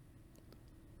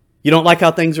 You don't like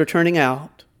how things are turning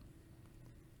out.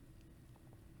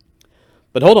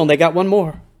 But hold on, they got one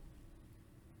more.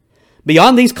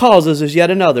 Beyond these causes is yet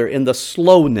another in the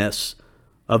slowness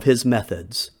of His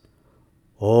methods.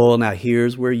 Oh, now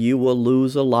here's where you will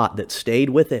lose a lot that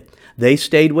stayed with it. They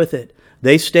stayed with it.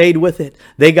 They stayed with it.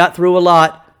 They got through a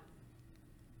lot.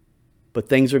 But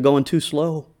things are going too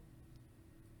slow.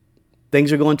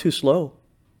 Things are going too slow.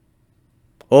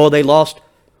 Oh, they lost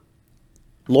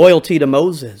loyalty to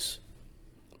Moses.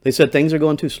 They said things are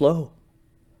going too slow.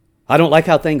 I don't like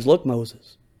how things look,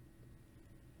 Moses.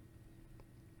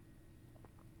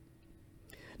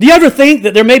 Do you ever think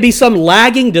that there may be some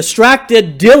lagging,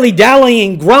 distracted,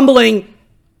 dilly-dallying, grumbling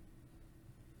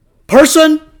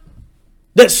person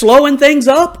that's slowing things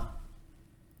up?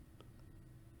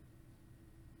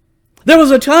 There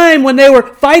was a time when they were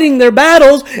fighting their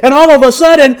battles, and all of a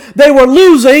sudden they were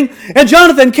losing, and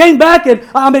Joshua came back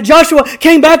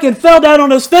and fell down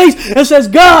on his face and says,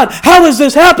 God, how is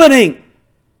this happening?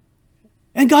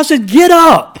 And God said, get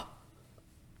up.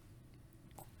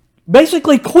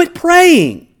 Basically, quit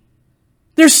praying.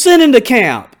 There's sin in the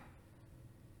camp.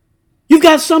 You've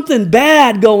got something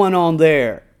bad going on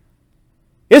there.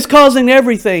 It's causing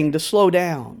everything to slow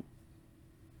down.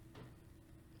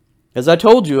 As I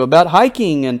told you about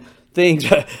hiking and things,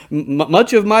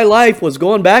 much of my life was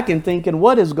going back and thinking,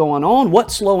 what is going on?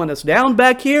 What's slowing us down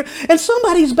back here? And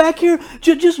somebody's back here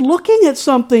just looking at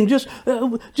something, just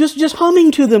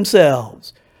humming to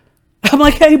themselves. I'm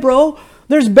like, hey, bro,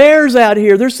 there's bears out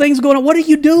here. There's things going on. What are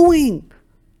you doing?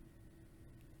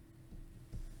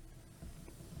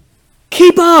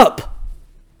 Keep up.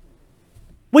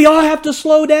 We all have to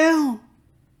slow down.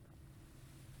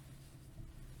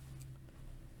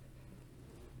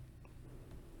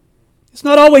 It's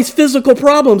not always physical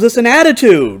problems. It's an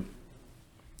attitude.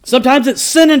 Sometimes it's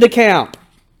sin into camp.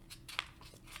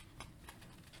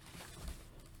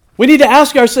 We need to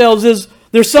ask ourselves, is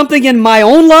there something in my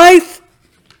own life?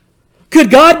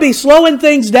 Could God be slowing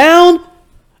things down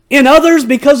in others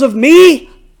because of me?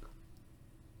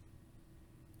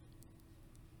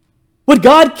 Would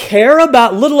God care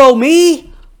about little old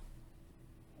me?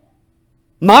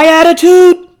 My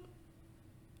attitude?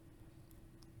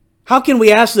 How can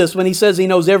we ask this when He says He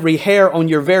knows every hair on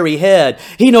your very head?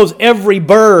 He knows every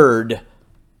bird.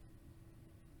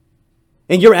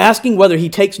 And you're asking whether He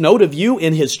takes note of you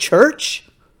in His church?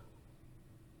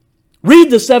 Read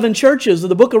the 7 churches of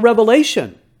the book of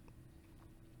Revelation,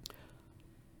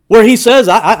 where He says,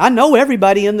 I know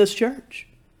everybody in this church.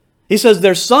 He says,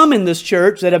 there's some in this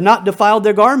church that have not defiled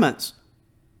their garments.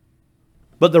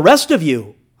 But the rest of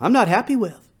you, I'm not happy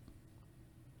with.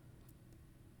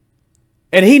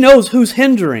 And He knows who's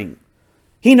hindering.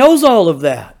 He knows all of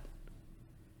that.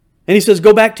 And He says,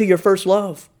 go back to your first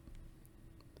love.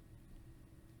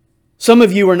 Some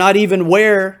of you are not even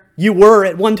where you were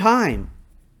at one time.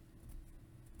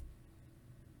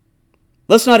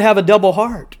 Let's not have a double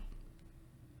heart.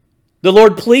 The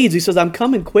Lord pleads. He says, I'm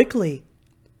coming quickly.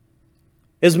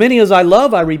 As many as I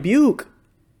love, I rebuke.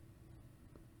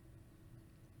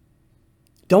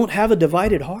 Don't have a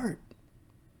divided heart.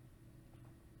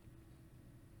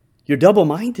 You're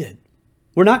double-minded.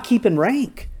 We're not keeping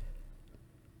rank.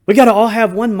 We got to all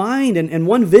have one mind and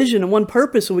one vision and one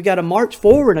purpose, and we got to march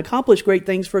forward and accomplish great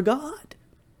things for God.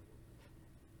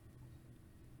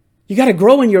 You got to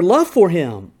grow in your love for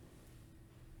Him.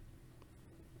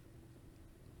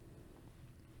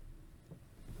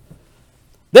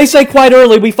 They say quite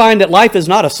early we find that life is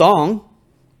not a song,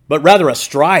 but rather a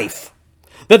strife.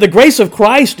 That the grace of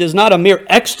Christ is not a mere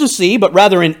ecstasy, but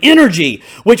rather an energy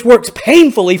which works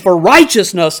painfully for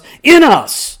righteousness in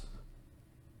us.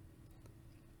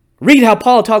 Read how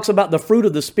Paul talks about the fruit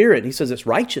of the Spirit. He says it's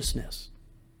righteousness.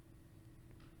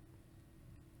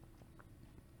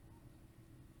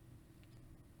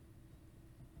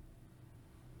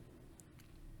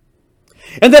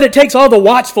 And that it takes all the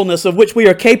watchfulness of which we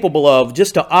are capable of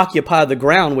just to occupy the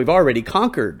ground we've already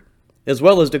conquered, as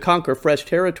well as to conquer fresh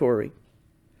territory.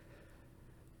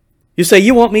 You say,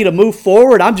 you want me to move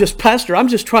forward? I'm just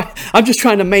trying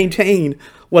to maintain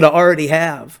what I already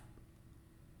have.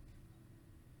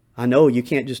 I know you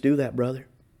can't just do that, brother.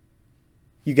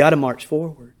 You got to march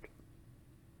forward.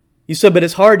 You said, but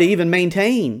it's hard to even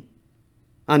maintain.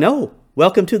 I know.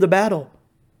 Welcome to the battle.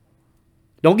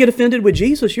 Don't get offended with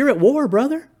Jesus. You're at war,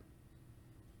 brother.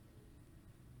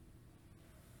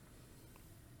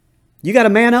 You got to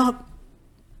man up.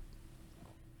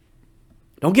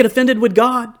 Don't get offended with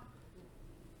God.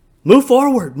 Move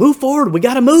forward. Move forward. We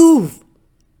got to move.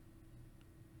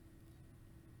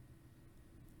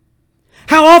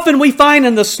 How often we find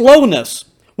in the slowness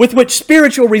with which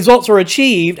spiritual results are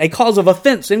achieved a cause of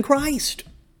offense in Christ.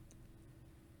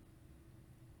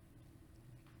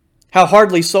 How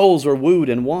hardly souls are wooed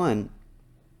and won.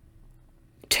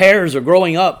 Tares are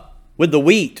growing up with the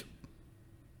wheat.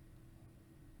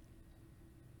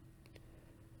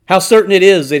 How certain it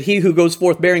is that he who goes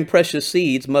forth bearing precious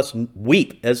seeds must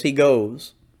weep as he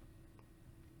goes.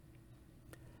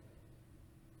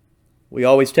 We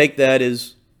always take that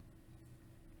as,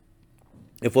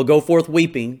 if we'll go forth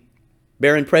weeping,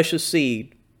 bearing precious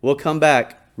seed, we'll come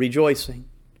back rejoicing.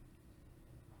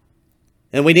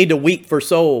 And we need to weep for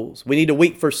souls. We need to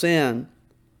weep for sin.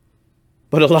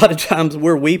 But a lot of times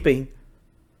we're weeping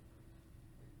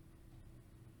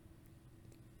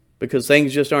because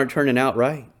things just aren't turning out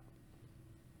right.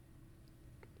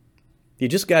 You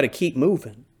just got to keep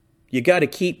moving. You got to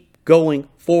keep going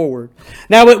forward.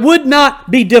 Now, it would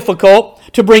not be difficult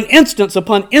to bring instance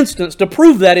upon instance to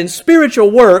prove that in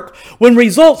spiritual work, when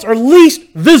results are least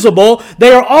visible,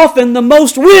 they are often the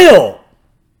most real.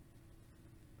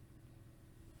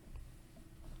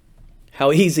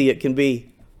 How easy it can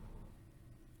be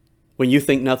when you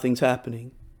think nothing's happening.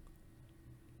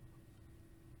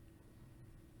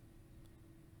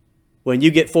 When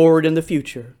you get forward in the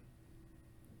future,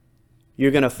 you're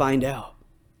going to find out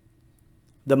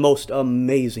the most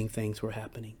amazing things were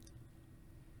happening.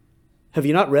 Have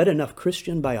you not read enough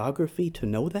Christian biography to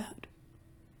know that?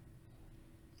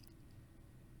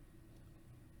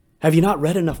 Have you not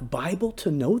read enough Bible to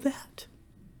know that?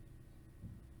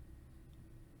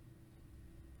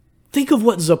 Think of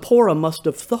what Zipporah must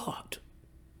have thought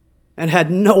and had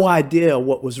no idea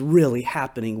what was really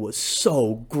happening was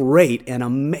so great and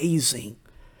amazing.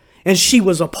 And she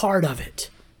was a part of it.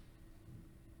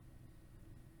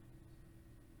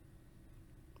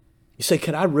 You say,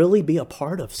 could I really be a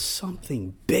part of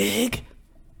something big?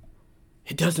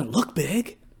 It doesn't look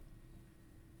big.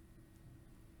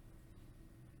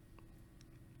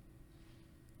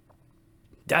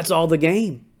 That's all the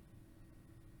game.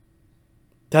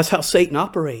 That's how Satan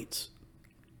operates.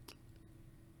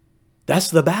 That's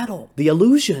the battle, the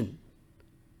illusion.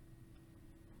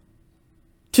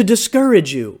 To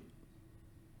discourage you.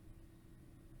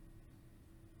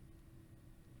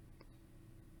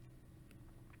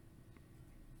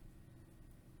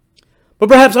 But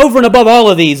perhaps over and above all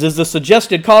of these is the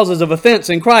suggested causes of offense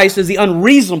in Christ is the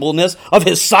unreasonableness of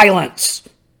his silence.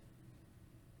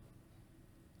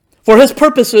 For his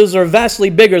purposes are vastly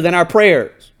bigger than our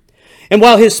prayers. And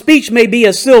while his speech may be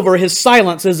as silver, his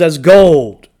silence is as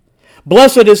gold.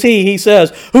 Blessed is he says,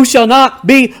 who shall not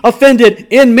be offended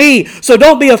in me. So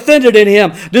don't be offended in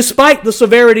him, despite the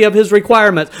severity of his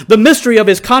requirements, the mystery of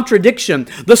his contradiction,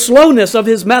 the slowness of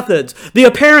his methods, the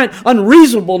apparent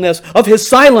unreasonableness of his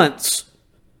silence.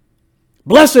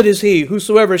 Blessed is he,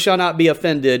 whosoever shall not be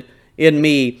offended in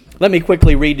me. Let me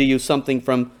quickly read to you something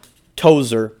from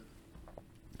Tozer.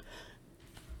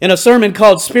 In a sermon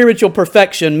called Spiritual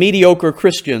Perfection, Mediocre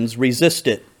Christians Resist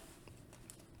It.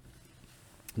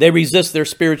 They resist their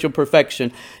spiritual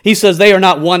perfection. He says they are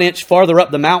not 1 inch farther up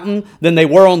the mountain than they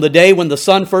were on the day when the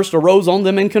sun first arose on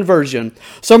them in conversion.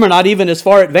 Some are not even as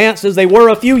far advanced as they were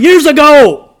a few years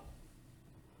ago.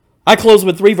 I close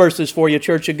with 3 verses for you,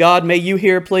 Church of God. May you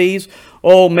hear, please.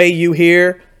 Oh, may you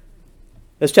hear.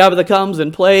 As Tabitha comes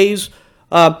and plays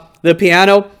the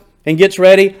piano and gets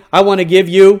ready, I want to give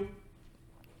you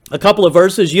a couple of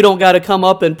verses. You don't got to come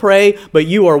up and pray, but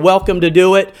you are welcome to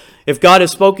do it. If God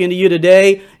has spoken to you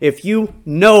today, if you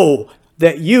know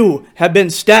that you have been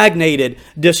stagnated,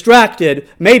 distracted,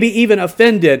 maybe even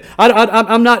offended,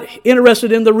 I'm not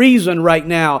interested in the reason right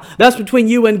now. That's between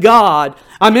you and God.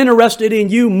 I'm interested in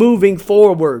you moving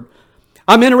forward.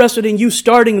 I'm interested in you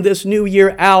starting this new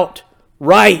year out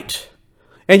right.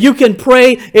 And you can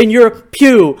pray in your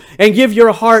pew and give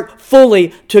your heart fully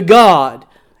to God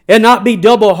and not be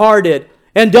double-hearted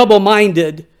and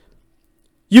double-minded.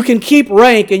 You can keep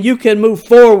rank and you can move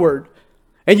forward.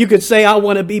 And you can say, I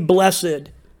want to be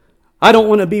blessed. I don't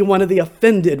want to be one of the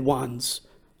offended ones.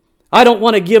 I don't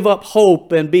want to give up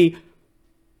hope and be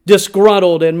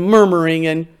disgruntled and murmuring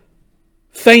and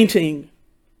fainting.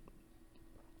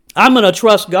 I'm going to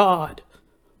trust God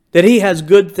that He has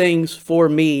good things for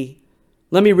me.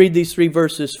 Let me read these 3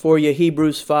 verses for you.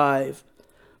 Hebrews 5.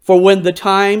 For when the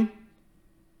time,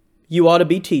 you ought to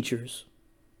be teachers.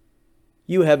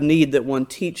 You have need that one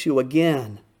teach you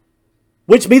again,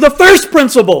 which be the first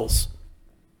principles.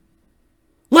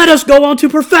 Let us go on to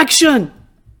perfection.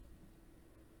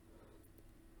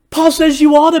 Paul says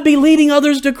you ought to be leading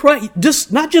others to Christ.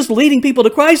 Not just leading people to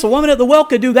Christ. A woman at the well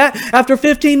could do that after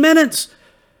 15 minutes.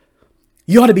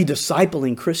 You ought to be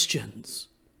discipling Christians.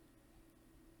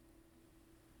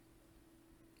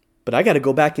 But I got to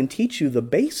go back and teach you the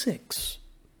basics.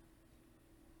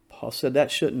 Paul said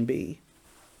that shouldn't be.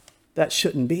 That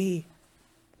shouldn't be.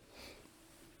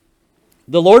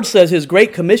 The Lord says His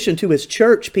great commission to His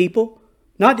church, people,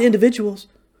 not to individuals,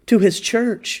 to His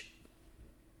church.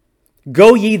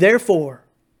 Go ye therefore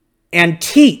and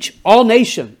teach all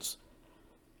nations,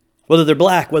 whether they're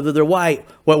black, whether they're white,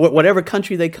 whatever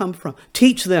country they come from.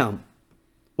 Teach them.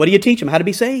 What do you teach them? How to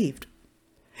be saved.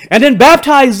 And then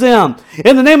baptize them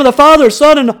in the name of the Father,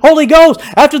 Son, and Holy Ghost.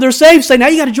 After they're saved, say, now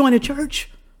you got to join a church.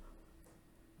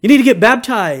 You need to get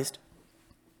baptized.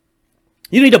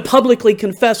 You need to publicly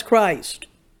confess Christ.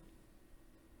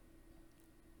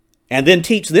 And then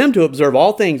teach them to observe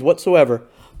all things whatsoever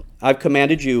I've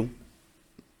commanded you.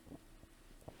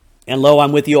 And lo,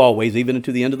 I'm with you always, even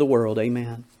unto the end of the world.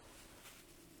 Amen.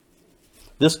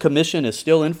 This commission is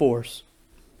still in force.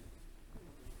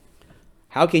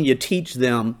 How can you teach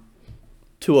them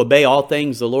to obey all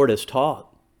things the Lord has taught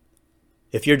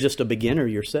if you're just a beginner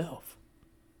yourself?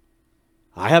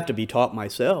 I have to be taught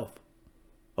myself.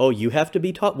 Oh, you have to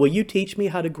be taught? Will you teach me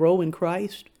how to grow in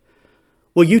Christ?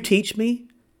 Will you teach me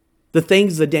the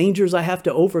things, the dangers I have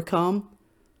to overcome?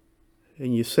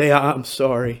 And you say, I'm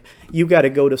sorry. You got to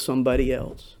go to somebody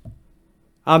else.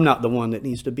 I'm not the one that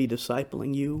needs to be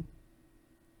discipling you.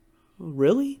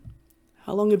 Really?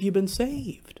 How long have you been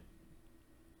saved?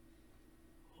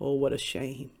 Oh, what a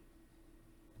shame.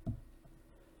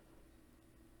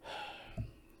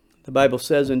 The Bible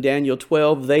says in Daniel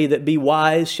 12, they that be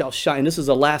wise shall shine. This is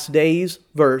a last days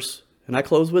verse. And I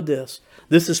close with this.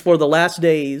 This is for the last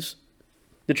days,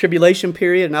 the tribulation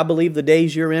period, and I believe the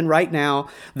days you're in right now.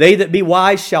 They that be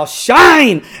wise shall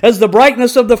shine as the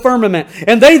brightness of the firmament.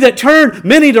 And they that turn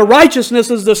many to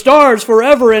righteousness as the stars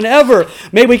forever and ever.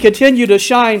 May we continue to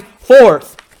shine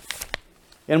forth.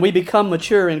 And we become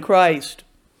mature in Christ.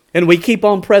 And we keep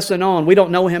on pressing on. We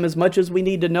don't know Him as much as we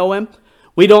need to know Him.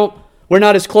 We're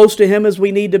not as close to Him as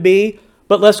we need to be.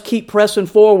 But let's keep pressing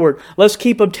forward. Let's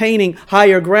keep obtaining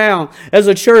higher ground. As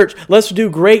a church, let's do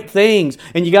great things.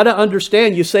 And you got to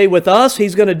understand, you say with us,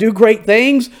 He's going to do great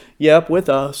things. Yep, with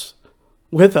us.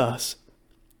 With us.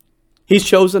 He's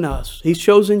chosen us. He's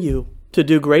chosen you to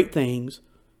do great things.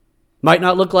 Might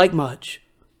not look like much,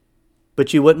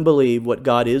 but you wouldn't believe what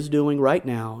God is doing right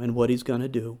now and what He's going to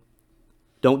do.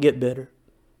 Don't get bitter.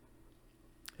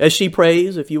 As she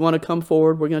prays, if you want to come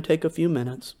forward, we're going to take a few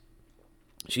minutes.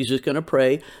 She's just going to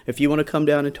pray. If you want to come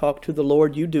down and talk to the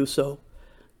Lord, you do so.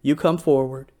 You come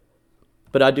forward.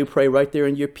 But I do pray right there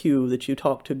in your pew that you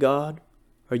talk to God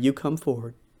or you come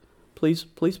forward. Please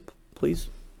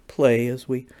play as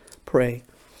we pray.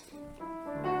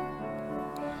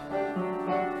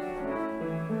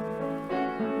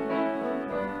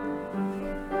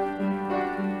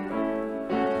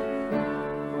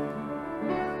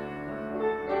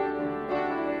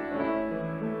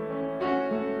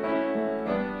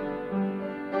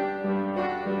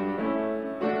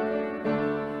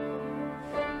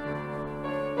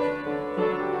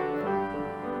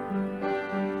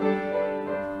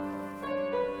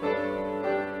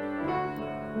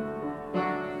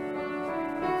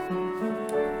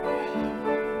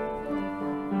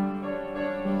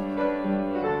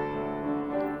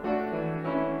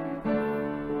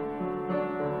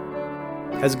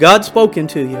 Has God spoken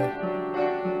to you?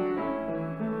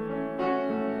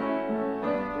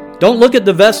 Don't look at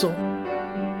the vessel.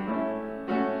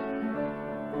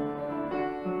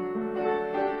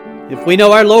 If we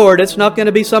know our Lord, it's not going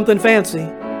to be something fancy.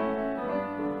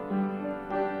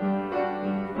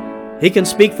 He can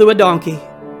speak through a donkey.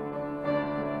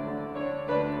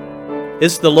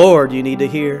 It's the Lord you need to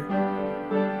hear.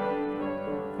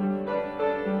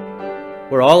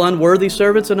 We're all unworthy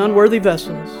servants and unworthy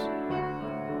vessels.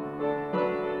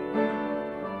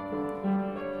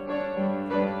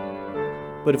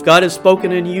 But if God has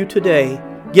spoken into you today,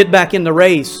 get back in the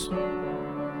race.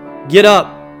 Get up.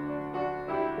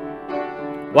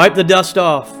 Wipe the dust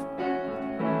off.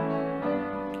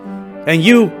 And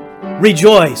you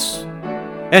rejoice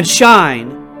and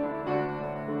shine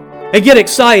and get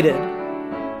excited.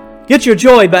 Get your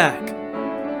joy back.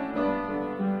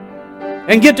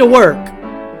 And get to work.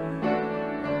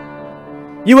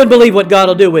 You wouldn't believe what God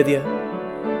will do with you.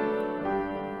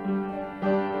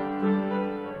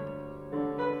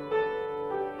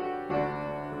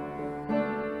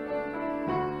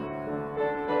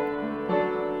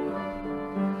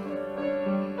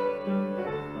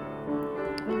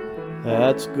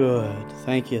 That's good.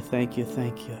 Thank you, thank you,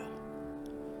 thank you.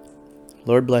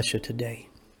 Lord bless you today.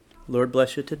 Lord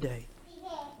bless you today.